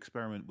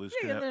experiment was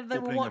Yeah, kind of they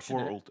were opening a watching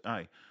it. portal.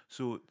 Aye,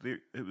 so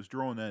it was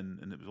drawn in,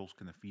 and it was also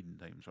kind of feeding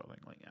time sort of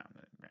thing. Like, yeah.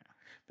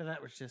 But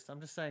that was I'm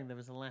just saying there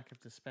was a lack of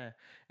despair.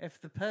 If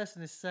the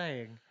person is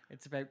saying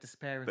it's about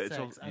despair and But it's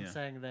sex, all- I'm yeah.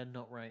 saying they're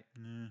not right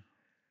Yeah.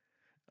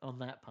 on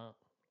that part.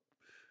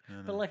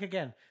 No, But no. like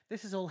again,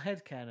 this is all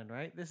headcanon,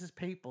 right? This is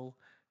people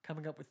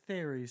coming up with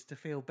theories to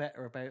feel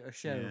better about a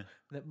show Yeah.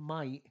 that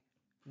might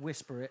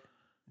whisper it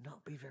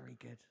not be very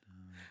good.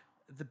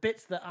 The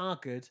bits that are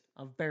good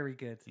are very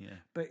good. Yeah.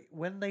 But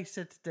when they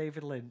said to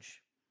David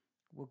Lynch,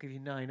 "We'll give you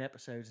 9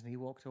 episodes," and he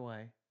walked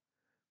away,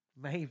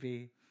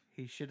 maybe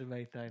he should have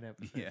made 9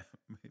 episodes. Yeah,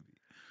 maybe.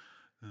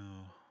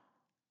 Oh,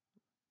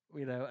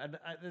 You know, and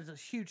there's a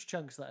huge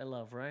chunks that I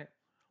love. Right,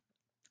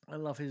 I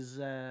love his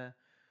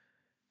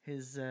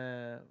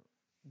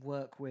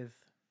work with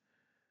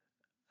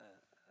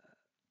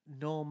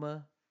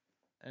Norma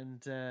and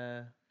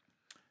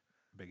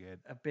Big Ed.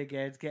 a Big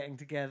Ed getting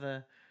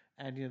together,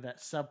 and that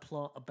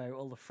subplot about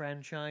all the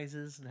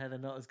franchises and how they're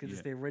not as good as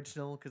Yeah. the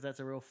original, because that's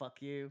a real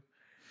fuck you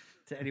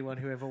to anyone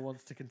who ever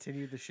wants to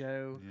continue the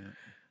show. Yeah.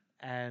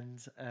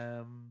 And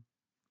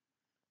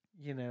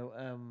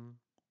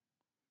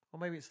or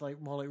maybe it's like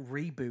more like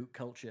reboot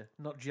culture,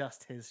 not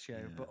just his show,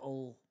 Yeah. but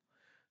all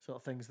sort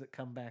of things that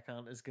come back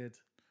aren't as good.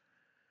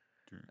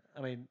 True.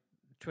 I mean,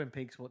 Twin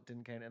Peaks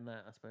didn't count in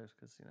that, I suppose,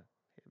 because it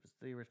was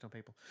the original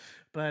people.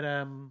 But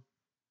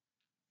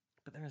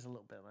there is a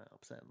little bit of that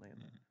upsettingly in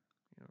there.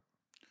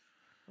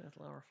 Where's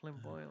Laura Flynn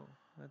Boyle?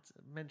 That's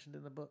mentioned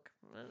in the book.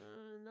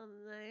 Another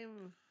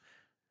name.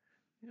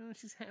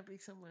 She's happy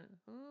somewhere.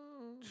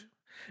 Oh.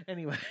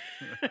 Anyway.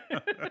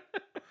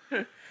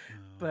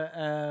 But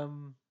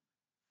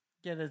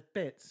yeah, there's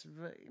bits.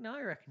 But,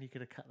 I reckon you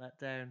could have cut that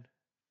down.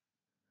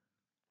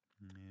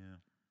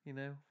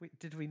 Yeah.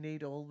 Did we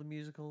need all the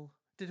musical?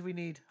 Did we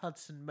need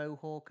Hudson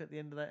Mohawk at the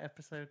end of that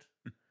episode?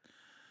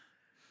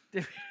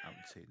 Did I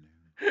would say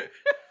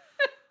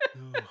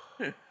no.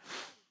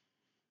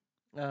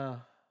 we?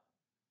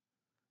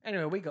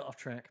 Anyway, we got off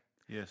track.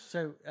 Yes.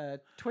 So,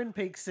 Twin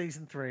Peaks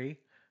season 3,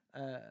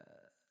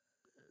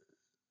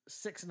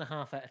 6.5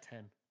 out of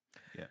 10.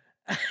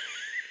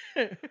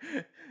 Yeah.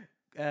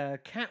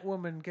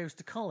 Catwoman Goes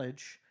to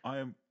College, I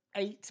am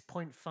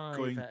 8.5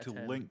 going out to of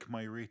 10. link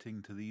my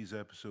rating to these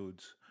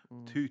episodes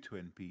to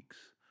Twin Peaks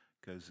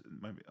because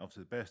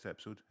obviously the best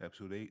episode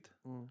 8.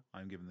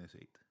 I'm giving this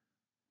 8.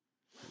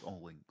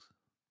 All links.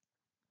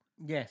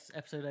 Yes,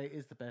 episode 8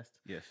 is the best.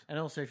 Yes. And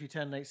also, if you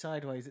turn 8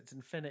 sideways, it's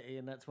infinity,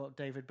 and that's what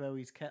David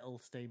Bowie's kettle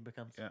steam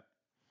becomes. Yeah.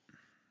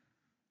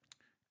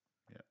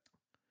 Yeah.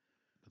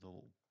 With a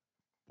little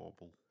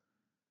bobble.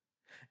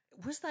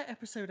 Was that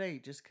episode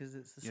 8 just because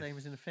it's the Yes. same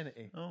as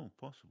infinity? Oh,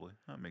 possibly.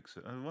 That makes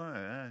it.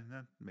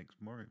 That makes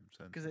more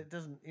sense. Because it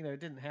doesn't, it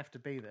didn't have to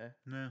be there.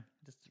 No.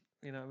 Just,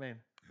 you know what I mean?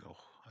 Oh,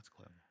 that's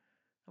clever.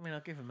 I mean,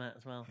 I'll give him that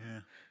as well.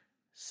 Yeah.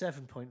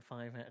 7.5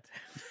 out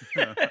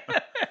of 10.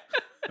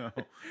 Oh.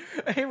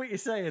 I hear what you're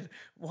saying.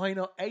 Why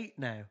not 8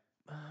 now?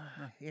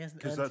 He hasn't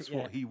Because earned that's it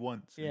yet. what he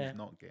wants and Yeah. he's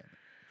not getting it.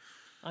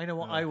 I know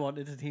what I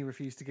wanted, and he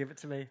refused to give it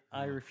to me.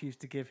 I refused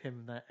to give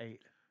him that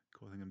 8.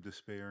 Causing him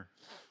despair.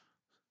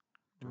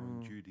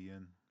 Throwing Judy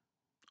in.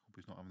 Hope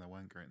he's not having a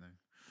wank right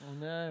now. Oh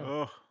no,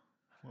 Oh,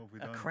 what have we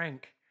a done?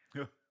 crank.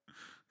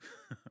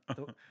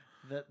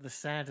 The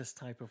saddest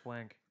type of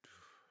wank.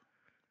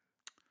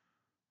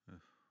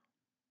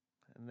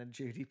 And then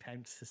Judy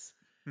pounces.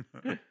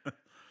 What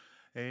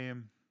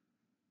am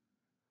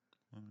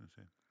I going to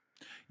say?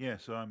 Yeah,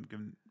 so I'm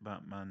giving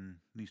Batman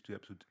these 2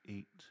 episodes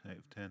 8 out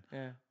of 10.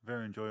 Yeah.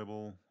 Very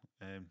enjoyable.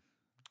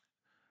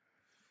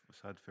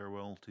 Sad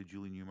farewell to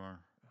Julie Newmar.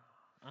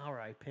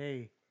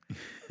 R.I.P.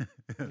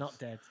 Not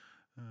dead.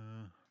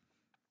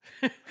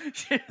 Uh,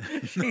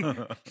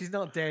 She's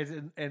not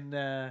dead in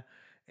the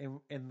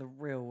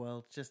real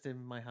world, just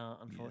in my heart,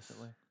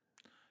 unfortunately.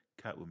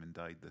 Catwoman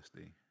died this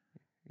day.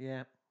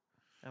 Yeah.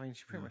 I mean,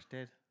 she pretty much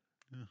did.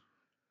 Yeah.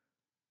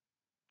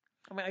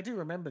 I mean, I do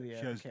remember the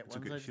She has- Kit it's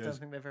ones. okay, I she just don't has-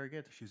 think they're very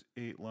good. She has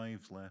 8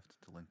 lives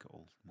left to link it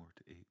all more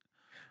to 8.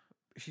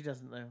 She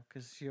doesn't though,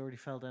 because she already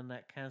fell down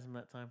that chasm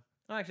that time.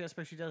 Oh, actually, I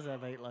suppose she does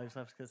have 8 lives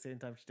left because the same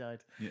time she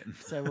died. Yeah.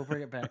 So we'll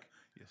bring it back.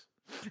 Yes.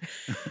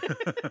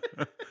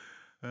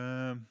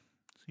 So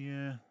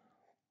yeah.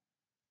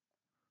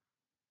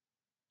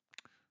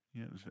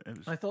 Yeah, it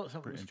was I thought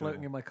something pretty was floating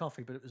enjoyable. in my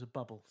coffee, but it was a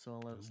bubble, so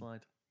I'll let it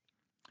slide.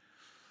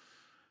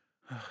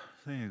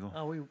 There you go.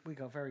 Oh, we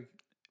got very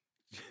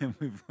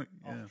We've, off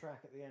yeah,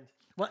 track at the end.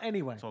 Well,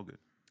 anyway, it's all good.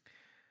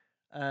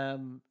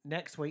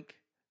 next week,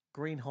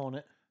 Green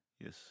Hornet,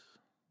 Yes.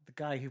 the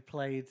guy who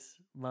played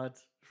Mud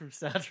from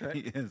Star Trek,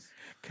 Yes.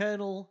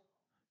 Colonel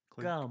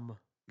Clink. Gum.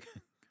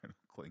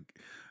 Clink.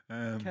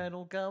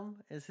 Colonel Gum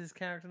is his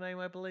character name,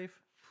 I believe.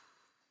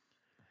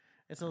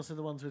 It's also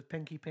the ones with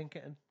Pinky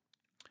Pinkerton.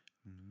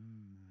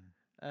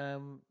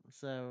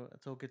 So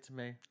it's all good to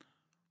me.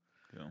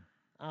 Yeah.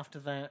 After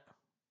that,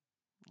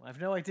 I have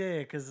no idea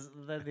because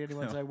they're the only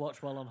ones I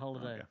watch while on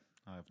holiday. Okay.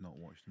 I have not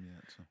watched them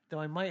yet, so Though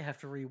I might have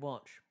to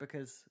rewatch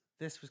because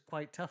this was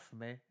quite tough for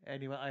me.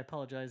 Anyway, I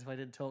apologise if I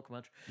didn't talk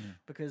much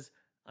because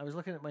I was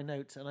looking at my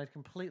notes and I'd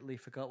completely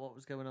forgot what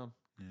was going on.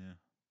 yeah.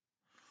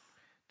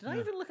 Did I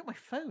even look at my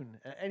phone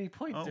at any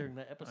point during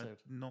that episode?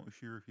 I'm not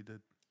sure if you did.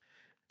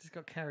 Just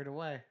got carried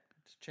away,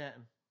 just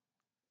chatting.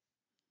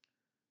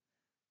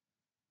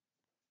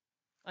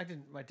 I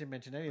didn't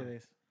mention any of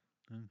these.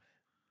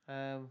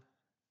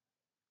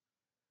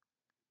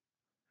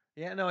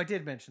 Yeah, no, I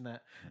did mention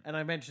that, and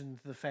I mentioned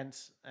the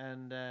fence,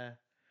 and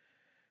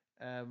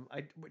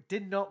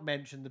did not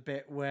mention the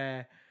bit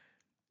where,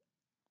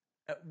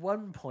 at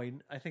one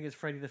point, I think it's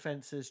Freddy the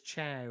Fence says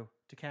 "chow"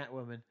 to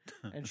Catwoman,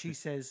 and she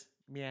says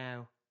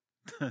 "meow."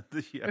 I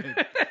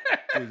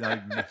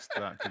missed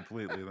that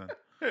completely then.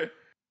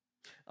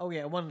 Oh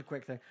yeah, one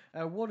quick thing.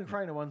 Warden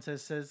Kreiner one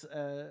says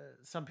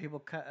some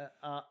people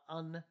are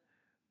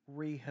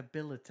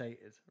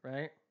unrehabilitated,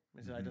 right?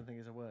 Which I don't think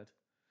is a word,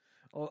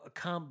 or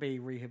can't be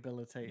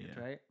rehabilitated,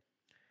 right?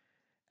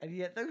 And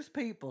yet those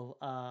people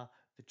are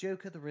the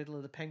Joker, the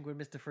Riddler, the Penguin,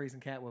 Mr. Freeze,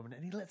 and Catwoman,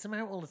 and he lets them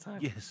out all the time.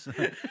 Yes.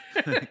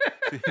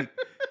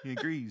 He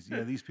agrees.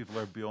 Yeah, these people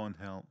are beyond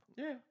help.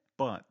 Yeah.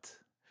 But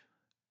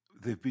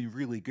they've been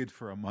really good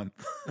for a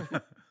month.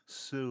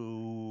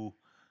 So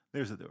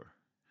there's a door.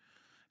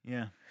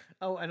 Yeah.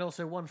 Oh, and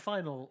also one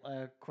final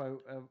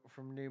quote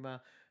from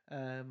Numa,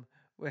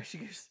 where she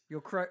goes,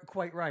 "You're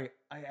quite right.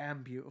 I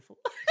am beautiful."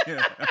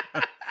 Yeah.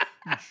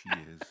 She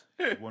is.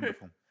 She's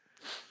wonderful.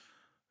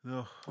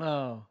 Ugh.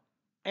 Oh.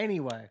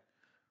 Anyway,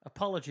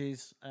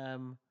 apologies. I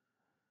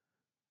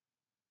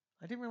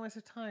didn't realise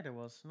how tired I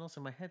was, and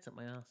also my head's up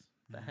my ass.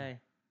 But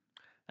hey,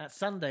 that's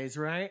Sundays,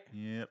 right?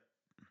 Yep.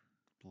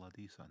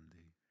 Bloody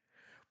Sunday.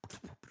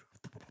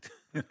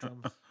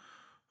 Drums.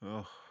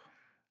 Ugh.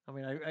 I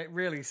mean, it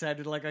really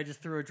sounded like I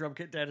just threw a drum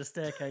kit down a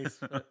staircase.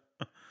 But...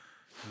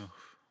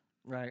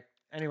 Right.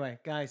 Anyway,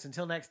 guys,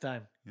 until next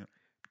time. Yep.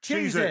 Cheese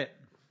Cheese it! it!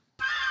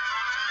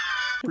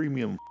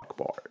 Premium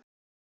bar.